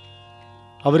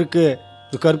அவருக்கு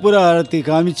கற்பூர ஆரத்தி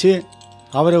காமிச்சு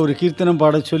அவரை ஒரு கீர்த்தனம்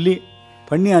பாட சொல்லி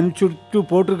பண்ணி அனுப்பிச்சுட்டு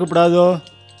போட்டிருக்கப்படாதோ?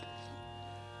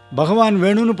 பகவான்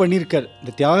வேணும்னு பண்ணியிருக்கார்.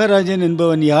 இந்த தியாகராஜன்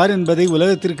என்பவன் யார் என்பதை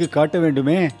உலகத்திற்கு காட்ட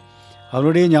வேண்டுமே.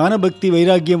 அவனுடைய ஞான பக்தி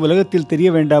வைராக்கியம் உலகத்தில் தெரிய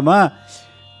வேண்டாமா?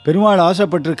 பெருமாள்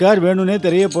ஆசைப்பட்டிருக்கார், வேணும்னே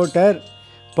திரைய போட்டார்.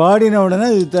 பாடின உடனே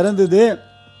இது திறந்தது.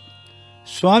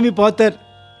 சுவாமி பார்த்தார்.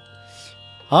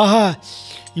 ஆஹா,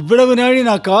 இவ்வளவு நாளி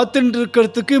நான் காத்துட்டு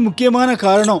இருக்கிறதுக்கு முக்கியமான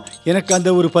காரணம் எனக்கு அந்த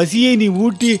ஒரு பசியை நீ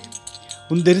ஊட்டி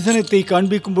உன் தரிசனத்தை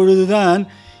காண்பிக்கும் பொழுதுதான்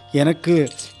எனக்கு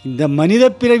இந்த மனித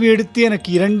பிறவி எடுத்து எனக்கு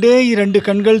 2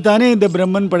 கண்கள் தானே இந்த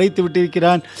பிரம்மன் படைத்து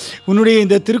விட்டிருக்கிறான். உன்னுடைய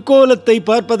இந்த திருக்கோலத்தை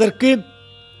பார்ப்பதற்கு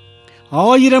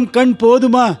 1000 கண்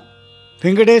போதுமா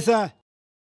Venkatesha?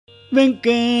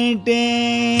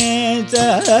 Venkatesha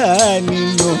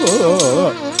நின்னோ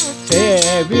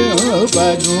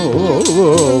சேவியோபனோ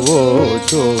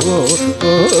so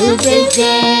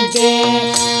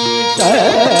Venkatesha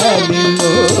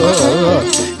நின்னோ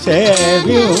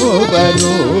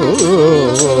சேவியோபனோ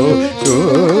so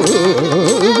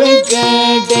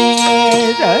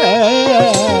Venkatesha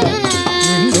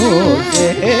நின்னோ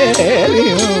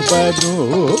சேவியோபனோ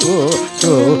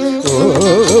so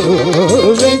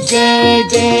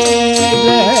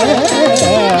Venkatesha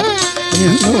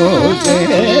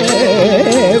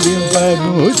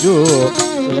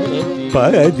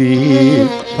பதி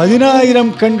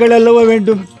 10000 கண்கள் அல்லவா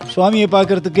வேண்டும் சுவாமியை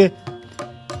பார்க்கறதுக்கு?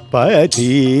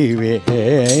 பதி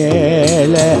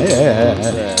வேல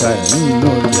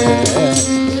கண்ணுள்ள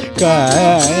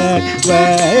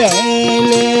பதி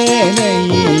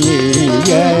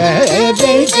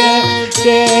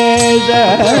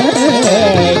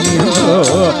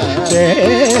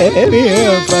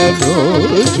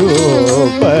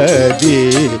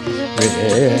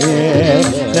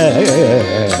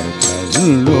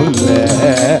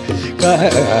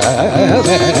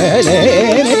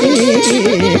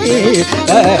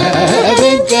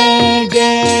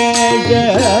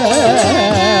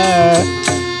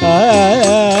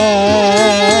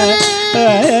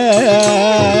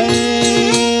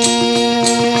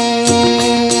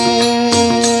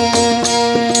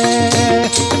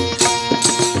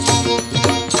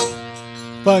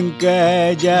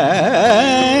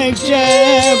पंकजाक्ष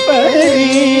परिपालित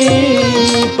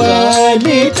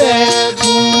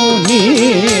मुनि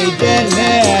जन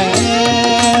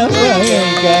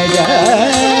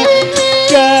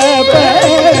पंकजाक्ष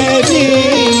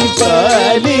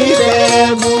परिपालित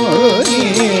मुनि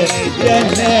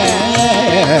जन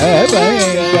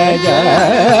पंकजाक्ष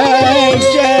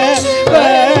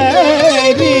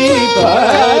परिपालित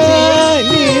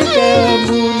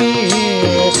मुनि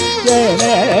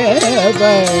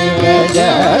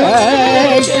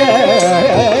पंकजाक्ष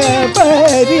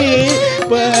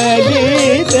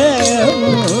परिपालित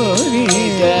मुनि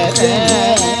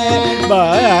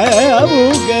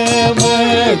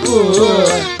बाबुगमको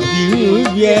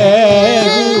दिव्य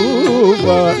रूप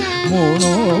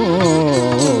मुनु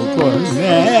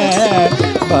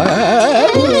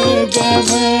बाबुगमको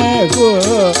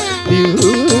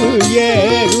दिव्य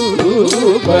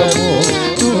रूप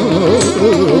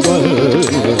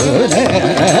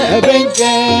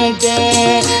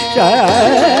वेंकटेशा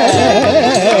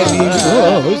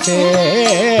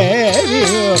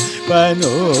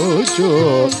पनुचो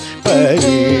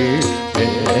परि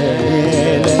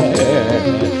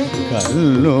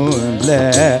कल्लुल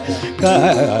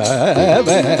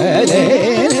कबले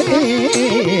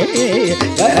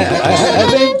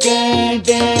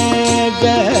वेंकटेशा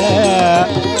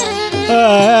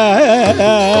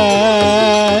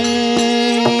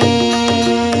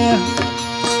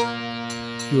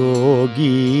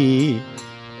யோகி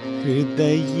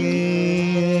ஹிருதயே.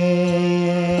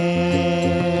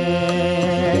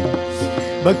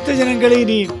 பக்த ஜனங்களை,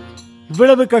 நீ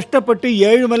இவ்வளவு கஷ்டப்பட்டு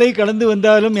 7 மலை கடந்து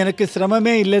வந்தாலும் எனக்கு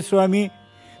சிரமமே இல்லை சுவாமி.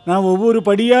 நான் ஒவ்வொரு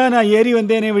படியாக நான் ஏறி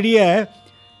வந்தேனே விடிய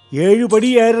 7 படி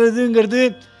ஏறுறதுங்கிறது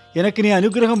எனக்கு நீ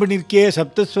அனுகிரகம் பண்ணியிருக்கே.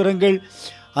 சப்தஸ்வரங்கள்,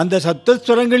 அந்த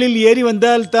சப்தஸ்வரங்களில் ஏறி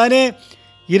வந்தால் தானே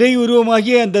இறை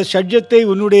உருவமாகிய அந்த ஷட்ஜத்தை,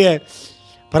 உன்னுடைய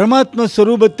பரமாத்ம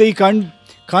ஸ்வரூபத்தை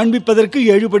காண்பிப்பதற்கு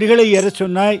 7 படிகளை ஏற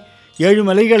சொன்னாய். 7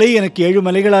 மலைகளை எனக்கு 7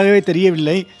 மலைகளாகவே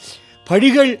தெரியவில்லை.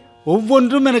 படிகள்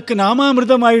ஒவ்வொன்றும் எனக்கு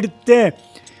நாமாமிர்தம் ஆயிடுத்தே.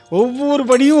 ஒவ்வொரு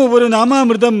படியும் ஒவ்வொரு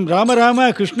நாமாமிர்தம். ராம ராம,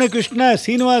 கிருஷ்ண கிருஷ்ண,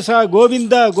 சீனிவாசா,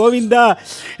 கோவிந்தா கோவிந்தா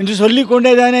என்று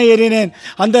சொல்லிக்கொண்டே தானே ஏறினேன்.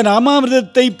 அந்த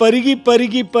நாமாமிர்தத்தை பருகி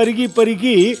பருகி பருகி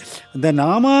பருகி அந்த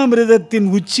நாமாமிர்தத்தின்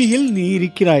உச்சியில் நீ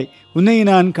இருக்கிறாய். உன்னை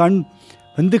நான்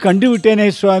வந்து கண்டுவிட்டேனே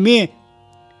சுவாமி.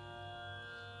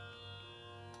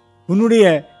 உன்னுடைய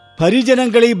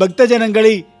பரிஜனங்களை, பக்த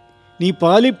ஜனங்களை நீ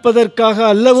பாலிப்பதற்காக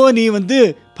அல்லவோ நீ வந்து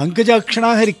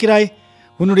பங்கஜாட்சனாக இருக்கிறாய்.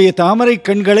 உன்னுடைய தாமரை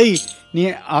கண்களை நீ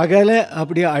அகல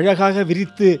அப்படி அழகாக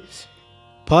விரித்து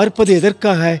பார்ப்பது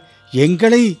எதற்காக?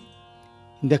 எங்களை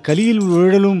இந்த கலியில்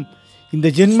உழலும் இந்த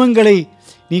ஜென்மங்களை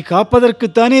நீ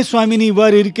காப்பதற்குத்தானே சுவாமி நீ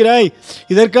இவ்வாறு இருக்கிறாய்.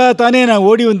 இதற்காகத்தானே நான்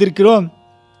ஓடி வந்திருக்கிறோம்.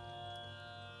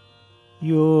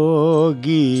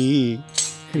 யோகி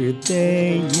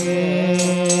ஹிருதயே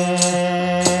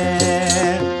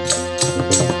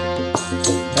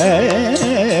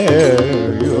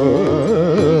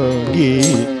யோகி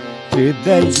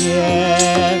ஹிருதய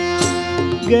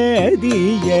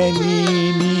கதியனி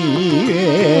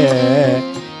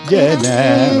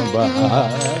ஜனபாகதேய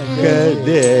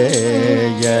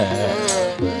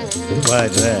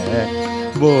வர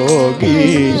போகி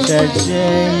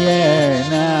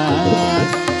சயன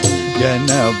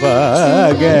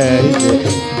ஜனபாகதேய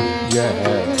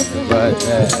வர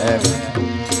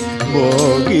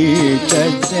போகி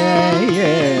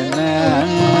சயன.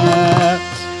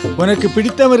 உனக்கு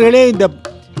பிடித்தவர்களே இந்த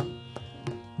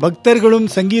பக்தர்களும்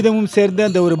சங்கீதமும் சேர்ந்த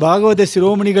அந்த ஒரு பாகவத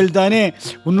சிரோமணிகள் தானே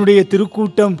உன்னுடைய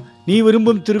திருக்கூட்டம். நீ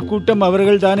விரும்பும் திருக்கூட்டம்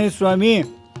அவர்கள் தானே சுவாமி.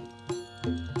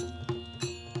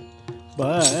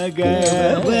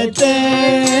 பகவத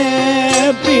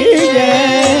பிரிய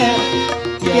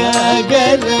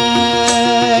தியாகராஜ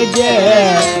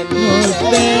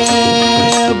நுத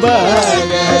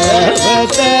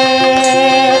பகவத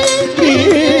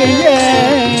பிரிய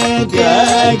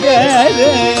தியாகராஜ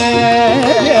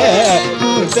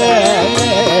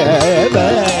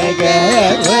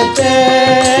பகவத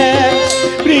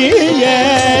பிரிய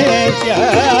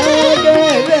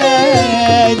தியாகராஜ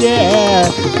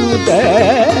நுத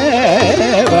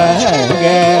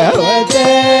பகவத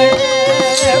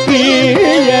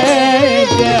பிரிய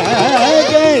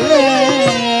தியாகராஜ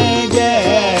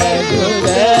நுத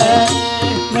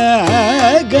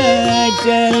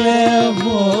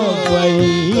நாகச்சலமோ வை.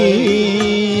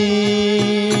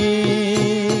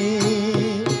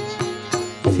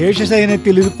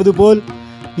 சேஷசயனத்தில் இருப்பது போல்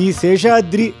நீ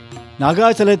சேஷாத்ரி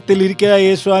நாகாச்சலத்தில்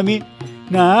இருக்கிறாயே சுவாமி.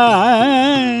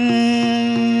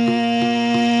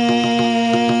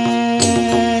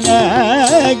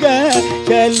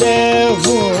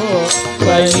 நாகச்சலமோ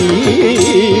வை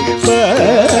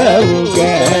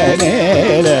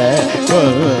பவுகனேல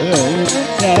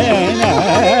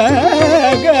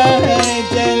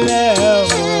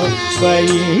நாகச்சலமோ வை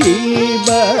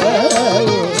பவுகனேல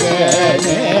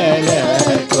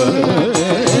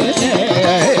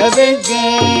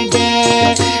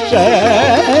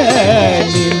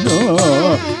ನಿನ್ನೋ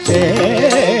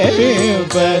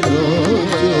ಸೇರಿಪನು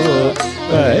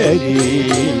ಪರಿ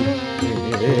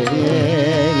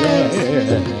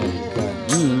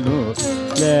ಕಣ್ಣು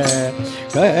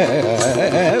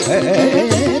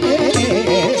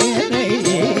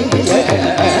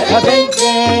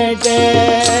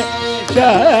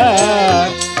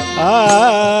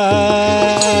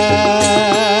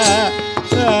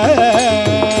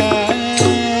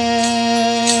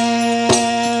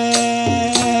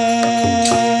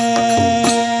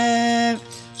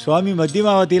சுவாமி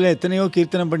மத்தியமாவதியில் எத்தனையோ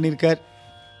கீர்த்தனம் பண்ணியிருக்கார்.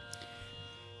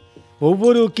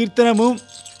 ஒவ்வொரு கீர்த்தனமும்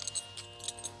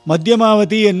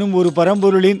மத்தியமாவதி என்னும் ஒரு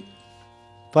பரம்பொருளின்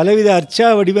பலவித அர்ச்சா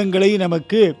வடிவங்களை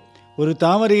நமக்கு ஒரு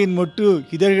தாமரையின் மொட்டு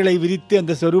இதழ்களை விரித்து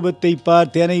அந்த ஸ்வரூபத்தை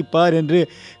பார், தேனை பார் என்று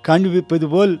காண்பிப்பது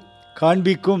போல்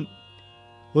காண்பிக்கும்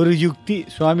ஒரு யுக்தி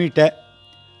சுவாமிகிட்ட.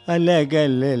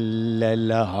 அலகலாட்ட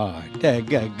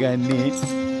ககனி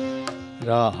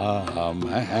ராம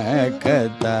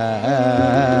கதா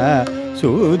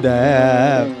சுத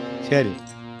சரி.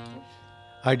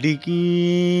 அடிக்கி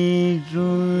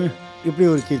இப்படி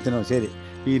ஒரு கீர்த்தனம். சரி.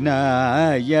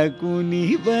 விநாயகுனி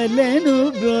பலனு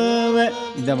ப்ரோவ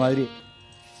இந்த மாதிரி.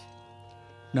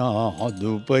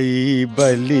 நாதுபை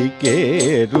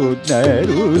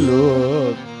பலிகேருதருலோ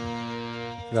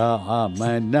ராம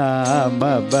நாம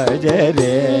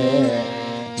பஜரே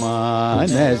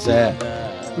மானச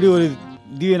இப்படி ஒரு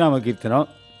திவ்யநாம கீர்த்தனம்.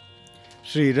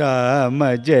 ஸ்ரீராம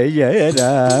ஜெய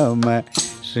ராம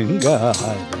ஸ்ருங்கார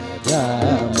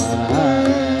ராம.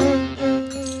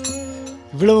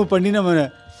 இவ்வளவு பண்ணி நம்ம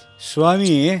சுவாமி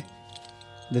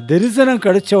இந்த தரிசனம்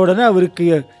கிடைச்ச உடனே அவருக்கு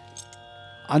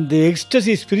அந்த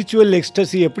எக்ஸ்டசி, ஸ்பிரிச்சுவல்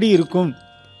எக்ஸ்டசி எப்படி இருக்கும்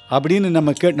அப்படின்னு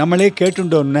நம்மளே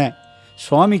கேட்டுட்டோன்னே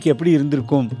சுவாமிக்கு எப்படி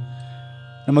இருந்திருக்கும்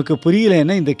நமக்கு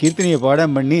புரியலைன்னா இந்த கீர்த்தனையை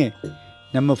பாடம் பண்ணி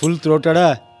நம்ம ஃபுல்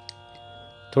த்ரோட்டடாக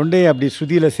தொண்டையை அப்படி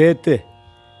ஸ்ருதியில் சேர்த்து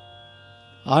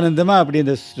ஆனந்தமாக அப்படி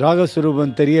இந்த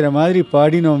ராகஸ்வரூபம் தெரிகிற மாதிரி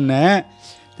பாடினோம்னா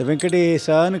இந்த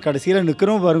வெங்கடேசான்னு கடைசியில்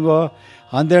நிற்கிறோம் பாருங்கோ.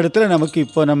 அந்த இடத்துல நமக்கு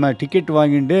இப்போ நம்ம டிக்கெட்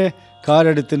வாங்கிட்டு கார்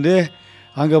எடுத்துட்டு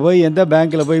அங்கே போய் எந்த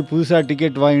பேங்க்கில் போய் புதுசாக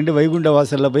டிக்கெட் வாங்கிட்டு வைகுண்ட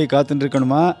வாசலில் போய்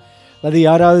காத்துட்டுருக்கணுமா? அது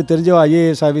யாராவது தெரிஞ்ச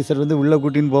ஐஏஎஸ் ஆஃபீஸர் வந்து உள்ளே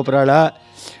கூட்டின்னு போகிறாளா?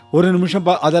 ஒரு நிமிஷம்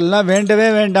அதெல்லாம் வேண்டவே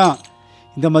வேண்டாம்.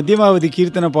 இந்த மத்தியமாவதி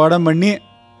கீர்த்தனை பாடம் பண்ணி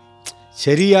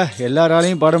சரியா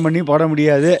எல்லாராலையும் பாடம் பண்ணி பாட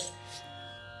முடியாது.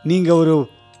 நீங்கள் ஒரு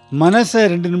மனசை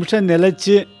 2 நிமிஷம்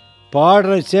நிலச்சி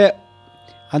பாடுறச்ச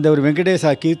அந்த ஒரு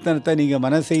வெங்கடேசா கீர்த்தனத்தை நீங்கள்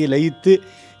மனசை லயித்து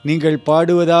நீங்கள்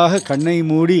பாடுவதாக கண்ணை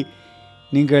மூடி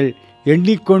நீங்கள்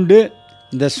எண்ணிக்கொண்டு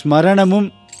இந்த ஸ்மரணமும்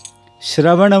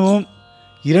ஸ்ரவணமும்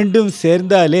இரண்டும்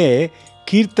சேர்ந்தாலே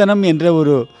கீர்த்தனம் என்ற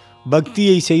ஒரு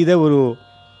பக்தியை செய்த ஒரு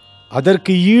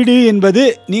அதற்கு ஈடு என்பது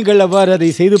நீங்கள் அவ்வாறு அதை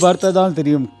செய்து பார்த்ததால்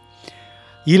தெரியும்.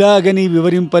 இலாகனி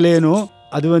விவரிம்பலேனோ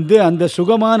அது வந்து அந்த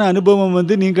சுகமான அனுபவம்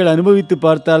வந்து நீங்கள் அனுபவித்து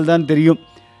பார்த்தால்தான் தெரியும்.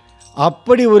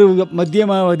 அப்படி ஒரு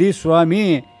மத்தியமாவதி சுவாமி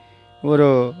ஒரு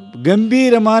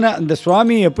கம்பீரமான அந்த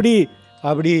சுவாமி எப்படி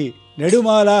அப்படி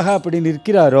நெடுமாலாக அப்படி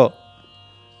நிற்கிறாரோ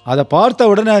அதை பார்த்த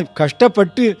உடனே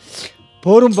கஷ்டப்பட்டு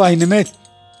போரும்பா இன்னமே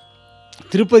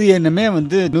திருப்பதி என்னமே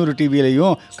வந்து 100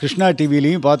 டிவிலையும் கிருஷ்ணா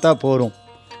டிவிலையும் பார்த்தா போகிறோம்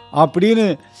அப்படின்னு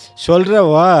சொல்கிற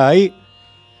வாய்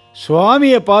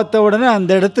சுவாமியை பார்த்த உடனே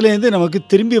அந்த இடத்துலேருந்து நமக்கு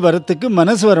திரும்பி வரத்துக்கு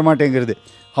மனசு வர மாட்டேங்கிறது.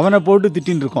 அவனை போட்டு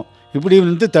திட்டின்னு இருக்கோம். இப்படி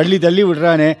வந்து தள்ளி தள்ளி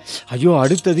விடுறானே, ஐயோ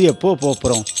அடுத்தது எப்போ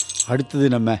போகிறோம், அடுத்தது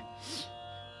நம்ம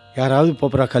யாராவது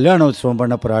போகிறா கல்யாண உற்சவம்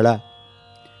பண்ண போகிறாளா?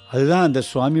 அதுதான் அந்த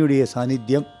சுவாமியுடைய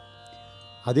சாநித்தியம்.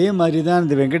 அதே மாதிரி தான்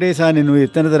இந்த வெங்கடேசான்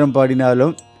எத்தனை தரம்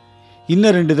பாடினாலும்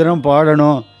இன்னும் 2 தரம்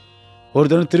பாடணும். ஒரு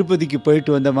தரம் திருப்பதிக்கு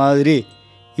போயிட்டு வந்த மாதிரி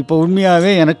இப்போ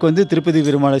உண்மையாகவே எனக்கு வந்து திருப்பதி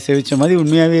பெருமாளை சேவித்த மாதிரி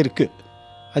உண்மையாகவே இருக்குது.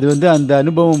 அது வந்து அந்த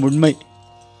அனுபவம் உண்மை.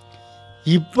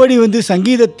 இப்படி வந்து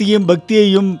சங்கீதத்தையும்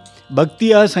பக்தியையும்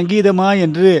பக்தியா சங்கீதமா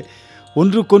என்று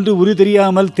ஒன்றுக்கொன்று உரு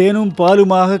தெரியாமல் தேனும்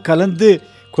பாலுமாக கலந்து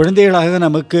குழந்தைகளாக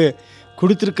நமக்கு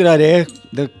கொடுத்துருக்கிறாரே.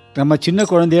 இந்த நம்ம சின்ன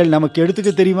குழந்தைகள் நமக்கு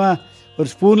எடுத்துக்க தெரியுமா? ஒரு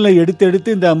ஸ்பூனில்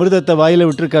எடுத்து இந்த அமிர்தத்தை வாயில்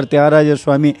விட்டுருக்கார் தியாகராஜ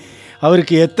சுவாமி.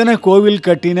 அவருக்கு எத்தனை கோவில்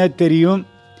கட்டின தெரியும்,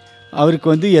 அவருக்கு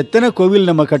வந்து எத்தனை கோவில்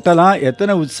நம்ம கட்டலாம்,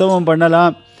 எத்தனை உற்சவம்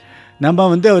பண்ணலாம். நம்ம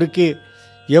வந்து அவருக்கு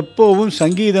எப்போவும்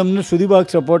சங்கீதம்னு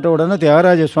சுதிபாக்ஸை போட்ட உடனே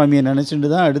தியாகராஜ சுவாமியை நினச்சிட்டு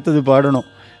தான் அடுத்தது பாடணும்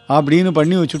அப்படின்னு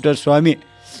பண்ணி வச்சுட்டார் சுவாமி.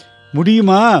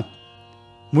 முடியுமா?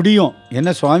 முடியும். என்ன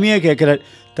சுவாமியே கேட்குறார்,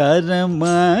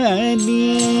 தரமானி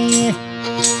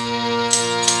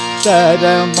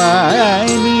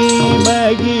தரமானி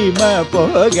மகிம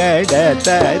போகட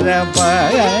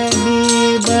தரமானி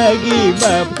மகிம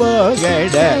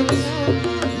போகட.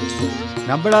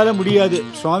 நம்மளால முடியாது.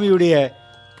 சுவாமியுடைய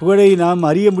புகழை நாம்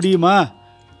அறிய முடியுமா?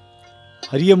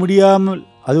 அறிய முடியாமல்,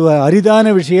 அது அரிதான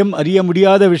விஷயம், அறிய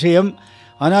முடியாத விஷயம்.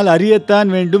 ஆனால் அறியத்தான்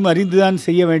வேண்டும், அறிந்துதான்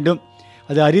செய்ய வேண்டும்.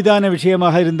 அது அரிதான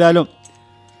விஷயமாக இருந்தாலும்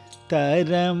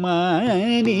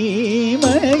தரமானி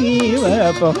மகிம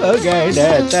போகட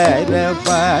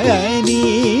தரமானி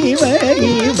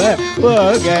மகிம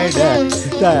போகட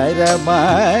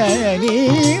தரமானி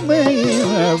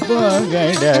மகிம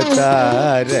போகட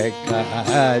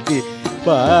தாரகாதி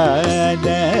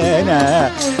பாதன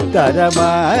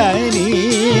தரமானி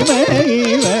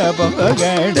மகிம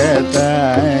போகட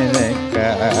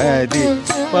தாரகாதி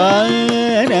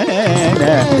பாதன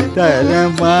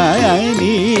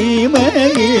தரமானி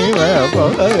மகிம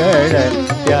போகட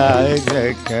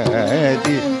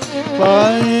தியாகராதி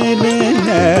பாதன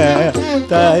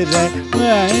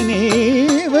தரமானி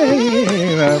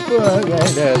மகிம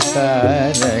போகட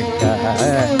தாரகா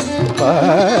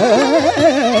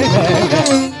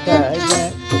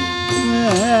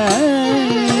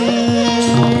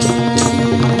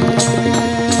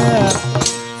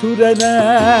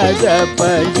சுரநாத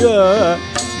பயோ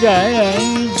ஜய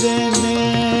ஜன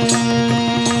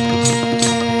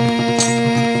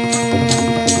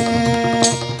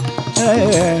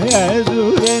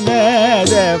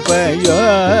पयो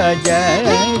जय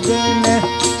जन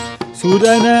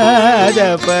सुरनाद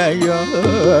पयो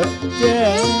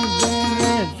जय जन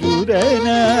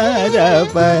सुरनाद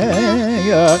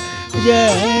पयो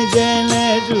जय जन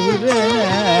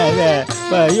सुरनाद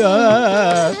पयो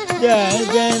जय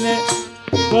जन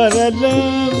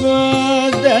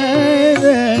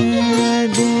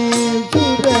परलोकोदरदि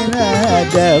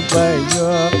सुरनाद पयो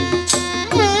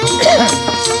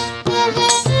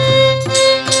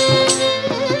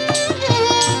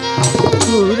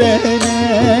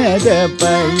सुरनाद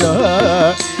पयो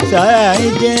साई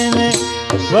जन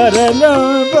परलोकोदरदि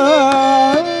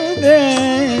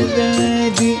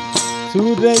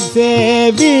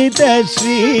सुरसेवित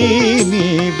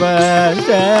श्रीनिवास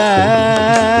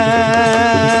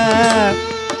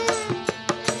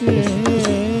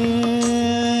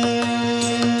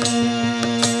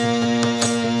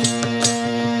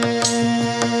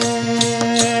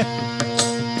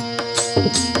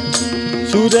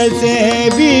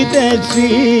सुरसेवित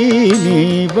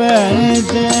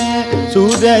श्रीनिवास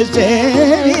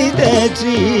सुरसेवित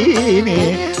श्रीनिवास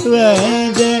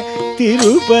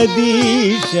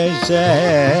तिरुपतीश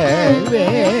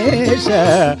सर्वेश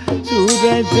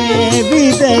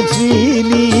सुरसेवित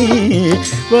श्रीनिवास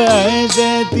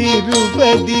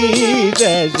तिरुपतीश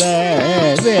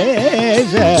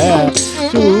सर्वेश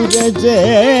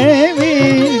सुरसेवित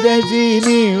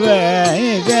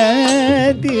श्रीनिवास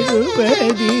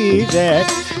तिरुपतीश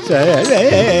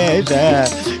सर्वेश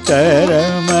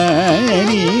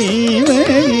करमणि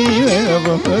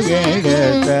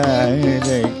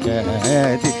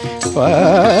भोगड़तारकति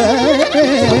पानतर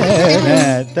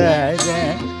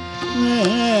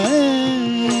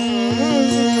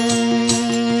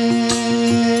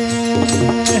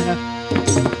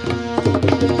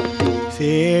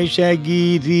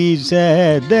शेषगिरि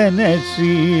सदन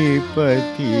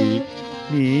श्रीपति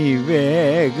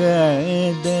निवेगद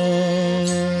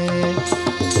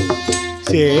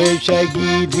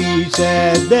शेषगिरि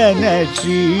सदन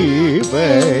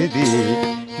श्रीपति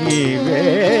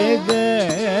निवेगद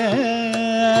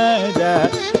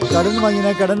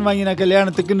கடன் வாங்கின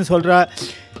கல்யாணத்துக்குன்னு சொல்கிறா.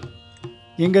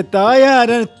 எங்கள்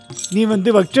தாயாரை நீ வந்து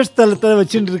வக்ஷஸ்தலத்தில்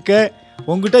வச்சுட்டு இருக்க,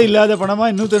 உங்ககிட்ட இல்லாத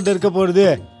பணமாக இன்னொருத்தண்ட இருக்க போகிறது.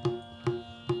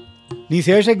 நீ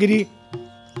சேஷகிரி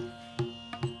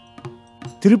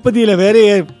திருப்பதியில் வேற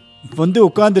வந்து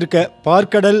உட்கார்ந்துருக்க.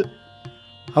 பார்க்கடல்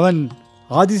அவன்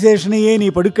ஆதிசேஷனையே நீ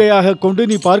படுக்கையாக கொண்டு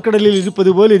நீ பார்க்கடலில்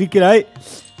இருப்பது போல் இருக்கிறாய்.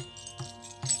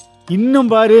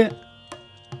 இன்னும் பாரு,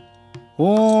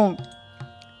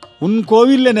 உன்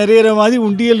கோவிலில் நிறையிற மாதிரி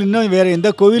உண்டியல் இன்னும் வேறு எந்த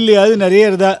கோவில்லையாவது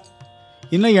நிறையறதா?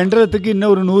 இன்னும் எண்றதுக்கு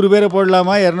இன்னும் ஒரு 100 பேரை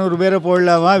போடலாமா, 200 பேரை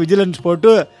போடலாமா, விஜிலன்ஸ்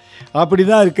போட்டு அப்படி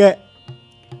தான் இருக்க.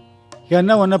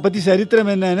 ஏன்னா உன்னை பற்றி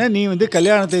சரித்திரம் என்னன்னா, நீ வந்து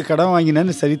கல்யாணத்துக்கு கடன்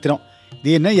வாங்கினன்னு சரித்திரம். இது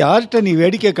என்ன யார்கிட்ட நீ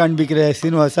வேடிக்கை காண்பிக்கிற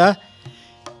சீனிவாசா?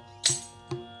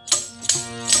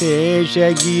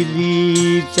 சேஷகிரி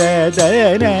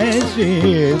சதன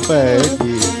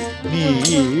ஸ்ரீபதி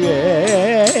நீவேகத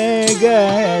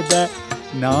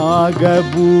நாகபூஷணுடு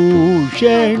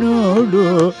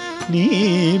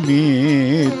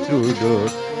நீமித்ருடு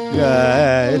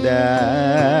கத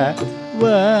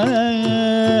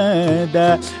வத.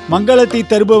 மங்களத்தை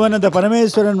தருபவன் அந்த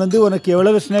பரமேஸ்வரன் வந்து உனக்கு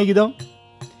எவ்வளவு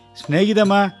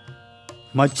ஸ்நேகிதமா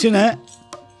மச்சின.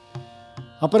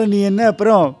 அப்புறம் நீ என்ன,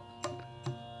 அப்புறம்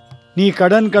நீ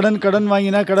கடன்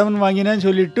வாங்கினான்னு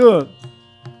சொல்லிட்டு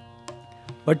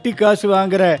வட்டி காசு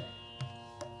வாங்குற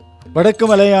வடக்கு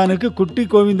மலையானுக்கு குட்டி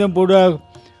கோவிந்தம் போட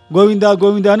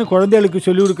கோவிந்தான்னு குழந்தைகளுக்கு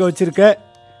சொல்லிக் கொடுக்க வச்சிருக்க.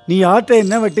 நீ யார்கிட்ட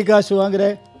என்ன வட்டி காசு வாங்குற?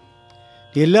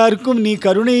 எல்லாருக்கும் நீ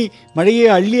கருணை மழையை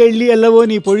அள்ளி அள்ளி அல்லவோ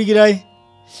நீ பொழிகிறாய்.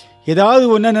 ஏதாவது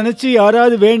ஒன்றை நினச்சி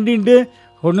யாராவது வேண்டிண்டு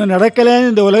ஒன்று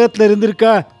நடக்கலைன்னு இந்த உலகத்தில்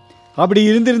இருந்திருக்கா? அப்படி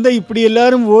இருந்திருந்தால் இப்படி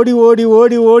எல்லாரும் ஓடி ஓடி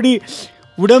ஓடி ஓடி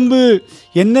உடம்பு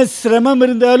என்ன சிரமம்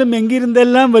இருந்தாலும்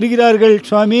எங்கிருந்தெல்லாம் வருகிறார்கள்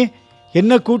சுவாமி.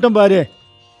 என்ன கூட்டம் பாரு.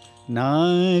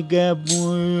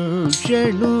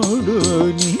 நாகபூஷணுடு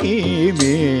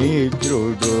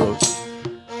நீமித்ருடு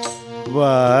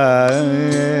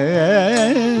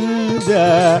வாத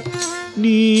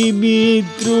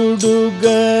நீமித்ருடு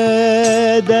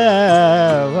கத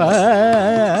வாத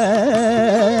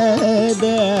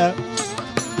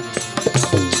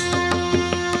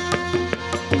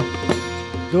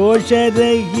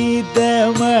దోషరహిత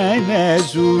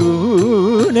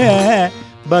మనసూన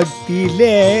భక్తి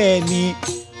లేని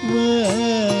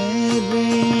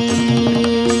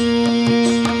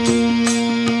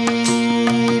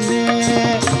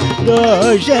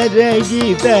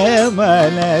దోషరహిత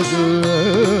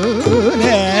మనసూన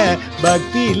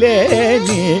భక్తి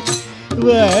లేని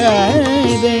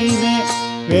వారైన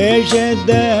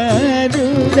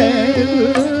వేషధారుడ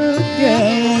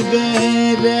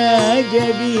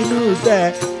ತ್ಯಾಗರಾಜವಿನುತ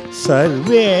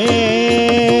ಸರ್ವೇಶ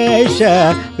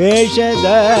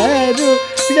ವೇಷಧಾರು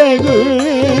ಡಗು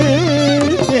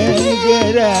ತ್ಯಾಗರಾಜವಿನುತ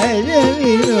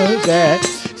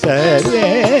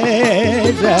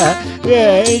ಸರ್ವೇಶ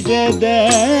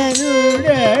ವೇಷಧಾರು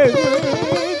ಡಗು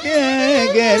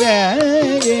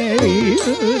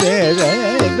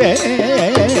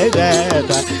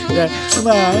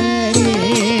ಮಾನಿ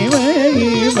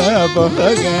ಮಹಿಮ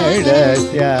ಪಗಡ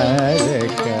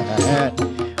ತ್ಯಾರಕ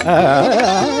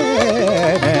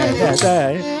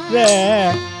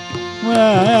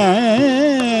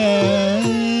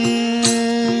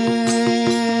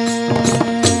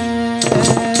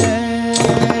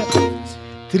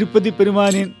திருப்பதி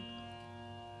பெருமானின்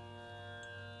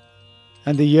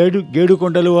அந்த ஏடு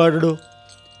கொண்டಲು வாடலோ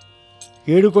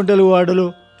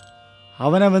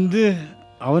அவனை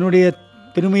அவனுடைய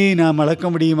பெருமையை நாம் அளக்க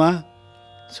முடியுமா?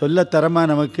 சொல்ல தரமா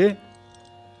நமக்கு?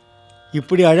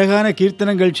 இப்படி அழகான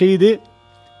கீர்த்தனங்கள் செய்து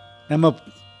நம்ம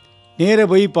நேர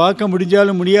போய் பார்க்க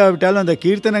முடிஞ்சாலும் முடியாவிட்டாலும் அந்த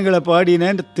கீர்த்தனங்களை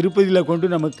பாடின திருப்பதியில் கொண்டு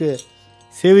நமக்கு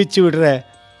சேவிச்சு விடுற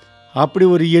அப்படி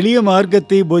ஒரு எளிய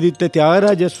மார்க்கத்தை போதித்த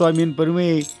தியாகராஜ சுவாமியின்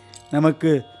பெருமையை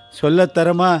நமக்கு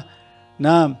சொல்லத்தரமா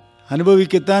நாம்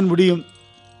அனுபவிக்கத்தான் முடியும்.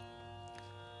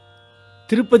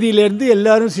 திருப்பதியிலேருந்து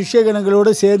எல்லாரும்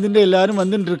சிஷ்யகணங்களோடு சேர்ந்துட்டு எல்லாரும்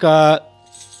வந்துட்டுருக்கா.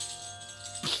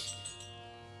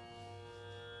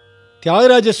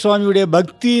 தியாகராஜ சுவாமியுடைய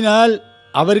பக்தியினால்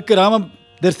அவருக்கு ராம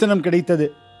தரிசனம் கிடைத்தது.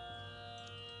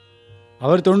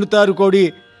 அவர் 96 கோடி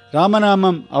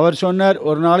ராமநாமம் அவர் சொன்னார்.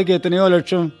 ஒரு நாளைக்கு எத்தனையோ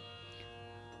லட்சம்,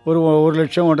 ஒரு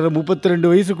லட்சம்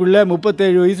 32 வயசுக்குள்ளே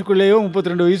 37 வயசுக்குள்ளேயோ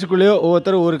 32 வயசுக்குள்ளேயோ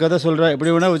ஒவ்வொருத்தர் ஒரு கதை சொல்கிறார்.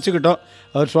 எப்படி வேணால் வச்சுக்கிட்டோம்.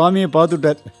 அவர் சுவாமியை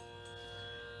பார்த்துட்டார்.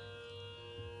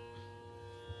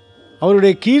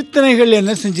 அவருடைய கீர்த்தனைகள்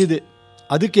என்ன செஞ்சுது?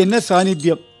 அதுக்கு என்ன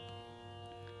சாநித்தியம்?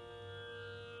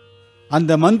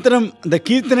 அந்த மந்திரம், அந்த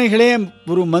கீர்த்தனைகளே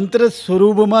ஒரு மந்திர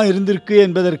ஸ்வரூபமாக இருந்திருக்கு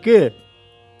என்பதற்கு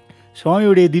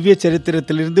சுவாமியுடைய திவ்ய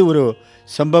சரித்திரத்திலிருந்து ஒரு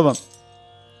சம்பவம்.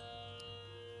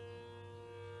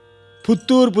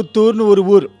 புத்தூர்னு ஒரு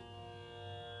ஊர்,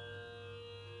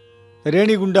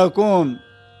 ரேணிகுண்டாக்கும்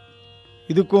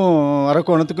இதுக்கும்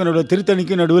அரக்கோணத்துக்கும் நடுவில்,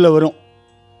 திருத்தணிக்கும் நடுவில் வரும்.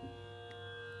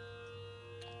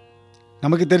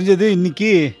 நமக்கு தெரிஞ்சது இன்றைக்கி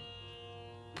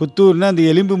புத்தூர்னால் அந்த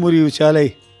எலும்பு முறிவு சாலை,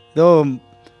 ஏதோ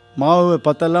மாவு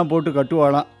பத்தெல்லாம் போட்டு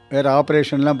கட்டுவாளாம், வேறு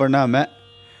ஆப்ரேஷன்லாம் பண்ணாமல்.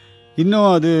 இன்னும்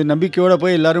அது நம்பிக்கையோடு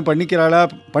போய் எல்லோரும்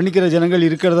பண்ணிக்கிற ஜனங்கள்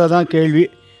இருக்கிறதா தான் கேள்வி.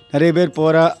 நிறைய பேர்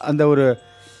போகிறா.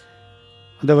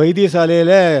 அந்த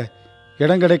வைத்தியசாலையில்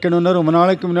இடம் கிடைக்கணுன்னா ரொம்ப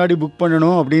நாளைக்கு முன்னாடி புக்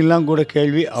பண்ணணும் அப்படின்லாம் கூட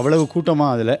கேள்வி. அவ்வளவு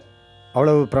கூட்டமாக, அதில்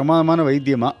அவ்வளவு பிரமாதமான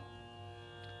வைத்தியமாக.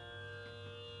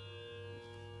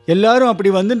 எல்லாரும் அப்படி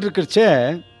வந்துட்டுருக்கிறச்சே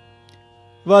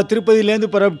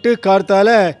திருப்பதியிலேருந்து புறப்பட்டு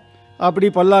கார்த்தால் அப்படி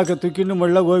பல்லாக்க தூக்கின்னு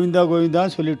முள்ள கோவிந்தா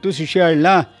கோவிந்தான்னு சொல்லிவிட்டு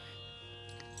சிஷ்யாள்லாம்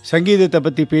சங்கீதத்தை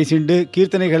பற்றி பேசிண்டு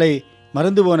கீர்த்தனைகளை,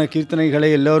 மறந்து போன கீர்த்தனைகளை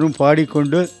எல்லோரும்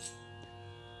பாடிக்கொண்டு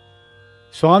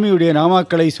சுவாமியுடைய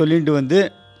நாமாக்களை சொல்லிட்டு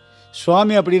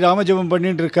சுவாமி அப்படி ராமஜபம்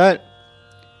பண்ணிட்டு இருக்கார்.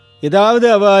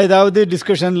 ஏதாவது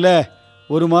டிஸ்கஷனில்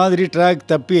ஒரு மாதிரி ட்ராக்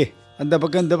தப்பி அந்த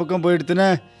பக்கம் இந்த பக்கம் போயிடுத்துன்னா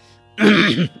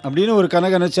அப்படின்னு ஒரு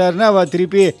கனச்சாருன்னா அவள்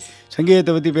திருப்பி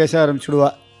சங்கீதத்தை பற்றி பேச ஆரம்பிச்சுடுவா.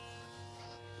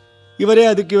 இவரே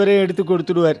எடுத்து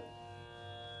கொடுத்துடுவார்.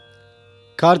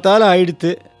 கார்த்தால்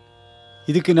ஆயிடுத்து.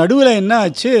 இதுக்கு நடுவில் என்ன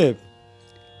ஆச்சு?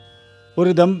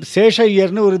 ஒரு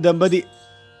சேஷையர்னு ஒரு தம்பதி,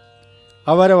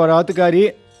 அவர் ஆத்துக்காரி,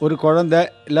 ஒரு குழந்தை,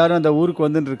 எல்லாரும் அந்த ஊருக்கு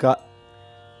வந்துட்டுருக்கா.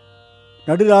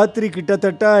 நடுராத்திரி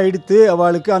கிட்டத்தட்ட ஆயிடுத்து.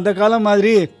 அவளுக்கு அந்த காலம்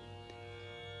மாதிரி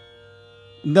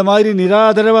இந்த மாதிரி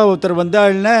நிராதரவாக ஒருத்தர்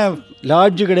வந்தாள்னா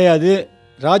லாட்ஜு கிடையாது.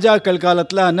 ராஜாக்கள்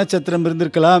காலத்தில் அன்னச்சத்திரம்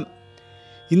இருந்திருக்கலாம்.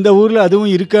 இந்த ஊரில்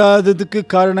அதுவும் இருக்காததுக்கு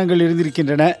காரணங்கள்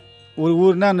இருந்திருக்கின்றன. ஒரு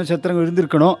ஊர்னால் அன்னச்சத்திரம்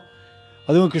இருந்திருக்கணும்.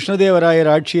 அதுவும் கிருஷ்ணதேவராயர்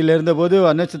ஆட்சியில் இருந்தபோது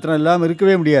அன்னச்சத்திரம் இல்லாமல்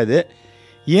இருக்கவே முடியாது.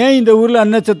 ஏன் இந்த ஊரில்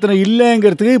அன்னச்சத்திரம்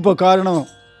இல்லைங்கிறதுக்கு இப்போ காரணம்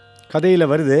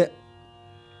கதையில் வருது.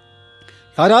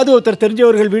 யாராவது ஒருத்தர்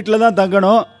தெரிஞ்சவர்கள் வீட்டில் தான்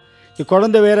தங்கணும்.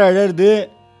 குழந்தை வேறு அழகுது,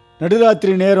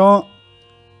 நடுராத்திரி நேரம்.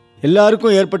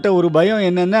 எல்லாருக்கும் ஏற்பட்ட ஒரு பயம்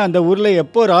என்னென்னா, அந்த ஊரில்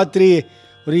எப்போ ராத்திரி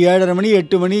ஒரு 7:30 மணி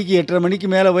 8 மணிக்கு 8:30 மணிக்கு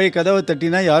மேலே போய் கதவை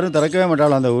தட்டினா யாரும் திறக்கவே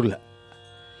மாட்டாலும் அந்த ஊரில்.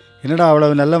 என்னடா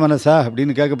அவ்வளவு நல்ல மனசா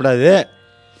அப்படின்னு கேட்கப்படாது.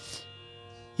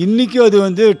 இன்றைக்கும்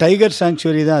அது டைகர்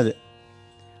சாங்சுவரி தான். அது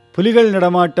புலிகள்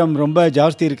நடமாட்டம் ரொம்ப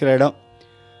ஜாஸ்தி இருக்கிற இடம்.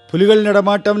 புலிகள்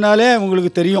நடமாட்டம்னாலே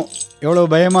உங்களுக்கு தெரியும் எவ்வளோ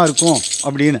பயமாக இருக்கும்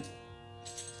அப்படின்னு.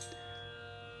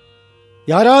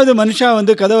 யாராவது மனுஷா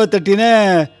கதவை தட்டின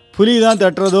புலி தான்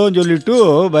தட்டுறதோன்னு சொல்லிவிட்டு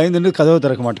பயந்துட்டு கதவை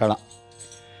திறக்க மாட்டாளாம்.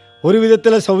 ஒரு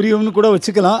விதத்தில் சௌரியம்னு கூட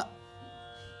வச்சுக்கலாம்.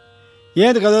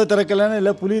 ஏன் கதவை திறக்கலன்னு,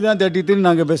 இல்லை புலி தான் தட்டிட்டுன்னு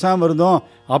நாங்கள் பேசாமல் இருந்தோம்.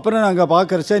 அப்புறம் நாங்கள்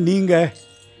பார்க்குறச்ச நீங்கள்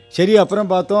சரி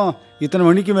அப்புறம் பார்த்தோம் இத்தனை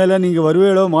மணிக்கு மேலே நீங்கள்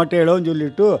வருவேளோ மாட்டேளோன்னு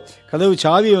சொல்லிவிட்டு கதவு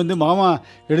சாவியை வந்து மாமா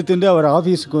எடுத்துட்டு அவர்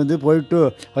ஆஃபீஸுக்கு வந்து போயிட்டு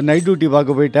அவர் நைட் டியூட்டி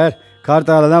பார்க்க போயிட்டார்,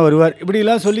 கார்த்தால தான் வருவார்.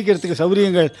 இப்படிலாம் சொல்லிக்கிறதுக்கு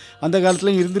சௌகரியங்கள் அந்த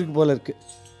காலத்துலையும் இருந்திருக்கு போல இருக்குது.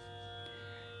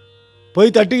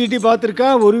 போய் தட்டிக்கிட்டி பார்த்துருக்கா,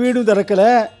 ஒரு வீடும்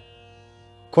திறக்கலை.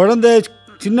 குழந்தை,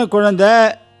 சின்ன குழந்தை,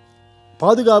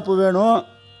 பாதுகாப்பு வேணும்.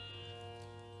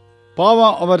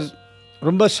 பாவம், அவர்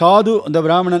ரொம்ப சாது அந்த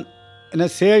பிராமணன். என்ன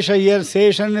சேஷையர்,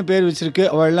 சேஷன்னு பேர் வச்சுருக்கு.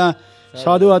 அவள்லாம்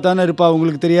சாதுவாக தானே இருப்பா,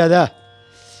 உங்களுக்கு தெரியாதா?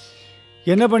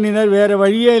 என்ன பண்ணினார், வேறு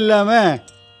வழியே இல்லாமல்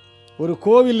ஒரு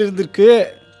கோவில் இருந்திருக்கு.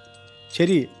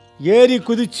 சரி, ஏறி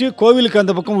குதித்து கோவிலுக்கு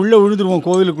அந்த பக்கம் உள்ளே விழுந்துருவோம்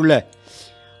கோவிலுக்குள்ளே.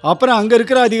 அப்புறம் அங்கே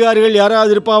இருக்கிற அதிகாரிகள்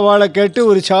யாராவது இருப்பா, வாழை கேட்டு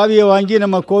ஒரு சாவியை வாங்கி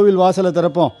நம்ம கோவில் வாசலை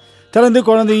திறப்போம். திறந்து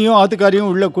குழந்தையும் ஆத்துக்காரையும்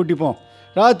உள்ளே கூட்டிப்போம்.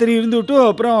 ராத்திரி இருந்துவிட்டு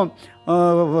அப்புறம்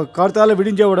கார்த்தால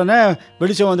விடிஞ்ச உடனே,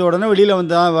 வெளிச்சம் வந்த உடனே வெளியில்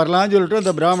வரலான்னு சொல்லிட்டு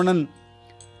அந்த பிராமணன்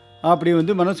அப்படி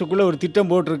வந்து மனசுக்குள்ளே ஒரு திட்டம்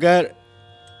போட்டிருக்கார்.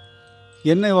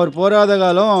 என்ன, அவர் போராத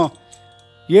காலம்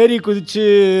ஏறி குதித்து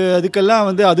அதுக்கெல்லாம்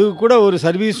வந்து அதுக்கு கூட ஒரு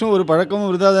சர்வீஸும் ஒரு பழக்கமும்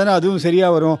இருந்தால் தானே அதுவும்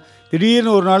சரியாக வரும்.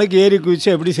 திடீர்னு ஒரு நாளைக்கு ஏறி குதித்து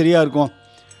எப்படி சரியாக இருக்கும்?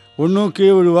 ஒன்றும்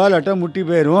கீழே விழுவா, இல்லாட்டா முட்டி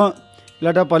போயிடும்,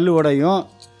 இல்லாட்டா பல்லு உடையும்.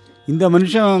 இந்த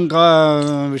மனுஷன்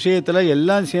விஷயத்தில்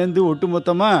எல்லாம் சேர்ந்து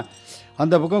ஒட்டுமொத்தமாக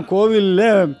அந்த பக்கம் கோவிலில்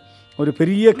ஒரு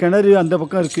பெரிய கிணறு அந்த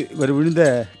பக்கம் இருக்குது, இவர் விழுந்த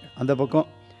அந்த பக்கம்.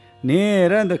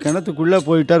 நேராக அந்த கிணத்துக்குள்ளே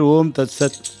போயிட்டார். ஓம் தத்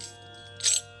சத்.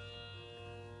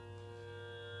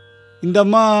 இந்த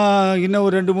அம்மா இன்னும்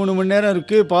ஒரு 2-3 மணி நேரம்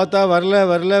இருக்குது, பார்த்தா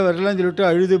வரலன்னு சொல்லிட்டு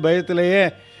அழுது பயத்திலேயே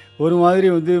ஒரு மாதிரி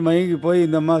வந்து மயங்கி போய்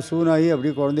இந்த அம்மா சூனாகி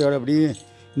அப்படியே குழந்தையோட அப்படி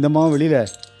இந்த அம்மாவும்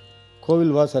வெளியில்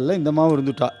கோவில் வாசலில் இந்த அம்மாவும்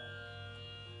இருந்துட்டா.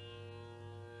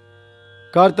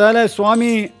 கார்த்தால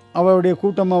சுவாமி அவளுடைய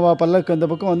கூட்டமாக பல்லக்கு அந்த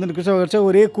பக்கம் வந்து கிருஷ்ண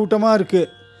ஒரே கூட்டமாக இருக்குது.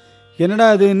 என்னடா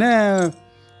அதுன்னு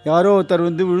யாரோ ஒருத்தர்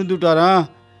வந்து விழுந்துட்டாராம்.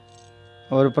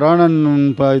 அவர் பிராணன்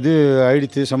இது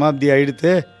ஆயிடுத்து, சமாப்தி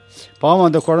ஆயிடுத்து. பாவம்,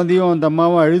 அந்த குழந்தையும் அந்த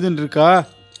அம்மாவும் அழுதுன்னு இருக்கா.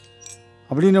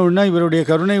 அப்படின்னு ஒன்றா இவருடைய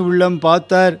கருணை உள்ளம்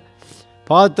பார்த்தா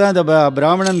அந்த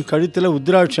பிராமணன் கழுத்தில்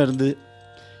உத்ராட்சம் இருந்தது.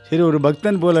 சரி, ஒரு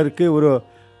பக்தன் போல இருக்குது, ஒரு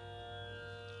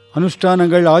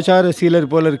அனுஷ்டானங்கள் ஆச்சார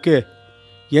சீலர் போல இருக்குது,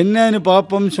 என்னன்னு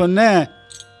பார்ப்போம்னு சொன்னேன்.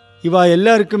 இவா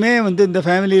எல்லாருக்குமே வந்து இந்த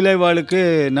ஃபேமிலியில் இவாளுக்கு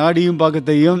நாடியும் பார்க்க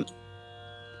தெரியும்,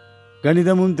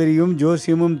 கணிதமும் தெரியும்,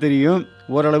 ஜோசியமும் தெரியும்,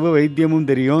 ஓரளவு வைத்தியமும்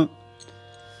தெரியும்.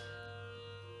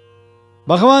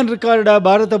 பகவான் இருக்காருடா,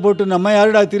 பாரத்தை போட்டு நம்ம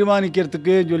யாருடா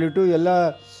தீர்மானிக்கிறதுக்கு சொல்லிட்டு எல்லா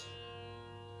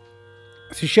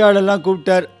சிஷ்யாலெல்லாம்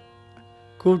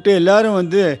கூப்பிட்டு எல்லாரும்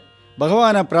வந்து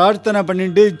பகவானை பிரார்த்தனை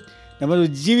பண்ணிட்டு, நமது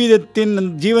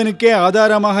ஜீவனுக்கே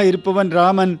ஆதாரமாக இருப்பவன்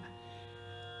ராமன்,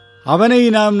 அவனை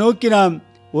நோக்கி நாம்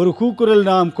ஒரு கூக்குரல்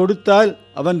நாம் கொடுத்தால்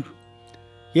அவன்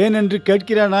ஏனென்று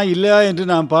கேட்கிறானா இல்லையா என்று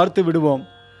நாம் பார்த்து விடுவோம்.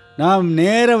 நாம்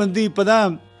நேராக வந்து இப்போ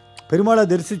தான் பெருமாளை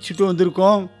தரிசிச்சுட்டு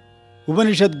வந்திருக்கோம்.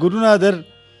 உபனிஷத் குருநாதர்,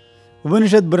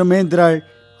 உபனிஷத் பிரம்மேந்திராள்,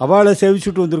 அவளை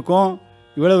சேவிச்சுட்டு வந்திருக்கோம்.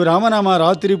 இவ்வளவு ராமநாமா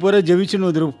ராத்திரி பூரா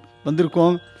ஜெபிச்சுன்னு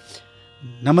வந்திருக்கோம்.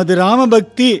 நமது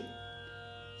ராமபக்தி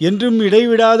என்றும்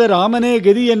இடைவிடாத ராமனே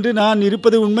கதி என்று நான்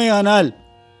இருப்பது உண்மையானால்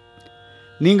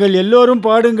நீங்கள் எல்லோரும்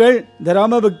பாடுங்கள், இந்த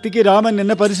ராமபக்திக்கு ராமன்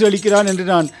என்ன பரிசு அளிக்கிறான் என்று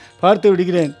நான் பார்த்து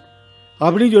விடுகிறேன்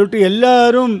அப்படின்னு சொல்லிட்டு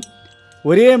எல்லாரும்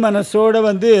ஒரே மனசோட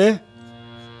வந்து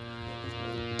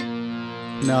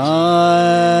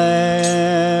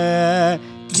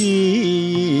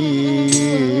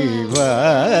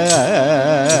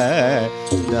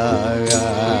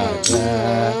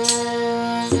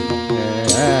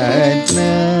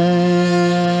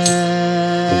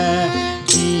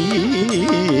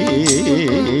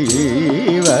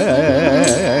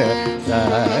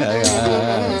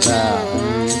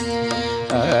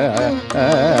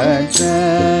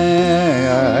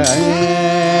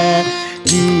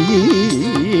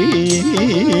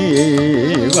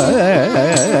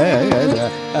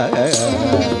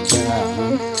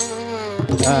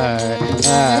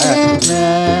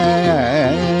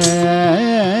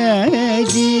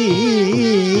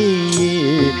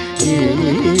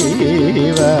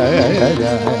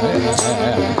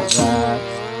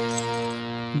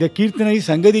இந்த கீர்த்தனை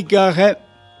சங்கதிக்காக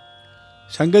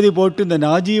சங்கதி போட்டு இந்த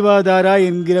நாஜீவாதாரா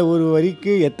என்கிற ஒரு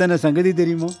வரிக்கு எத்தனை சங்கதி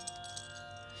தெரியுமோ?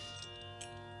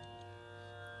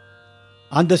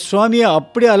 அந்த சுவாமியை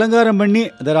அப்படி அலங்காரம் பண்ணி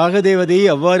அந்த ராகதேவதையை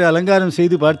அவ்வாறு அலங்காரம்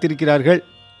செய்து பார்த்திருக்கிறார்கள்.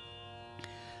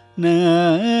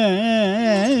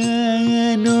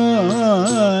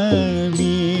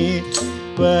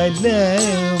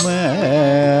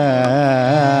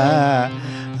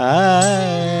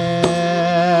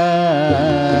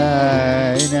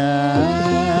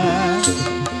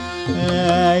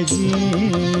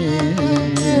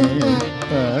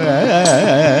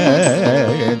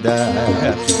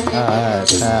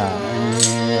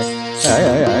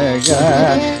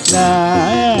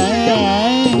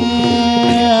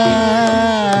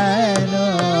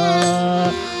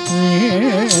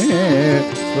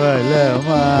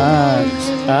 பலமா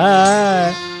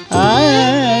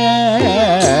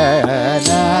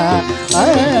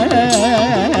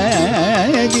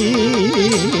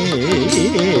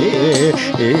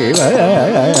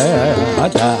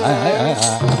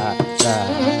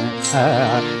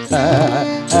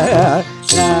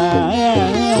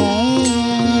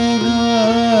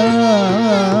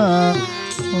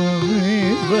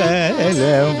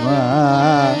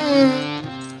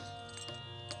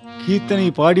கீர்த்தனை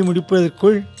பாடி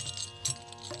முடிப்பதற்குள்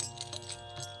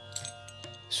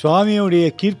சுவாமியுடைய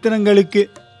கீர்த்தனங்களுக்கு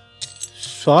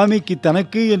சுவாமிக்கு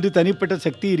தனக்கு என்று தனிப்பட்ட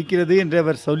சக்தி இருக்கிறது என்று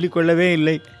அவர் சொல்லிக்கொள்ளவே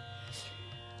இல்லை.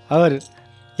 அவர்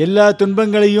எல்லா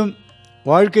துன்பங்களையும்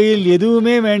வாழ்க்கையில்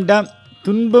எதுவுமே வேண்டாம்,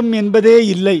 துன்பம் என்பதே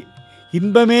இல்லை,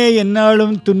 இன்பமே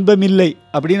என்னாலும் துன்பமில்லை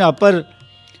அப்படின்னு அப்பர்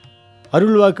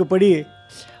அருள் வாக்குப்படி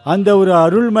அந்த ஒரு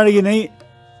அருள்மழையினை,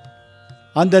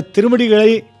 அந்த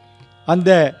திருமடிகளை, அந்த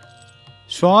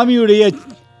சுவாமியுடைய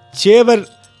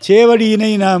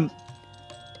சேவடியினை நாம்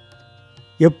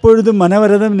எப்பொழுதும்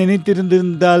மனவரதம்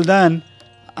நினைத்திருந்திருந்தால்தான்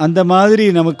அந்த மாதிரி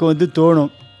நமக்கு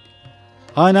தோணும்.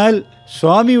 ஆனால்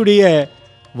சுவாமியுடைய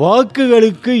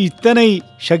வாக்குகளுக்கு இத்தனை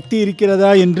சக்தி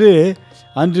இருக்கிறதா என்று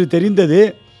அன்று தெரிந்தது.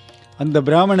 அந்த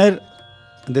பிராமணர்,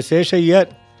 அந்த சேஷையர்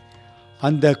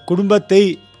அந்த குடும்பத்தை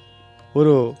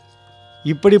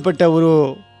இப்படிப்பட்ட ஒரு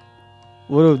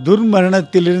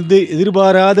துர்மரணத்திலிருந்து,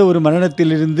 எதிர்பாராத ஒரு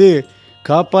மரணத்திலிருந்து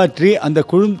காப்பாற்றி அந்த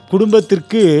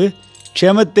குடும்பத்திற்கு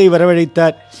க்ஷேமத்தை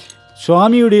வரவழைத்தார்.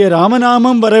 சுவாமியுடைய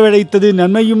ராமநாமம் வரவழைத்தது.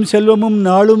 நன்மையும் செல்வமும்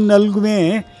நாளும் நல்குமே,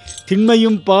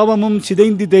 திண்மையும் பாவமும்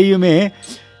சிதைந்து தெய்யுமே,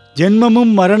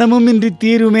 ஜென்மமும் மரணமும் இன்றி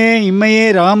தீருமே, இம்மையே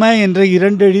ராம என்ற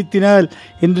 2 எழுத்தினால்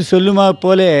என்று சொல்லுமா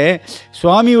போல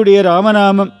சுவாமியுடைய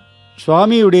ராமநாமம்,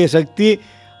 சுவாமியுடைய சக்தி,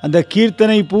 அந்த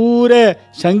கீர்த்தனை பூர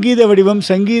சங்கீத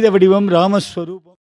வடிவம் ராமஸ்வரூபம்.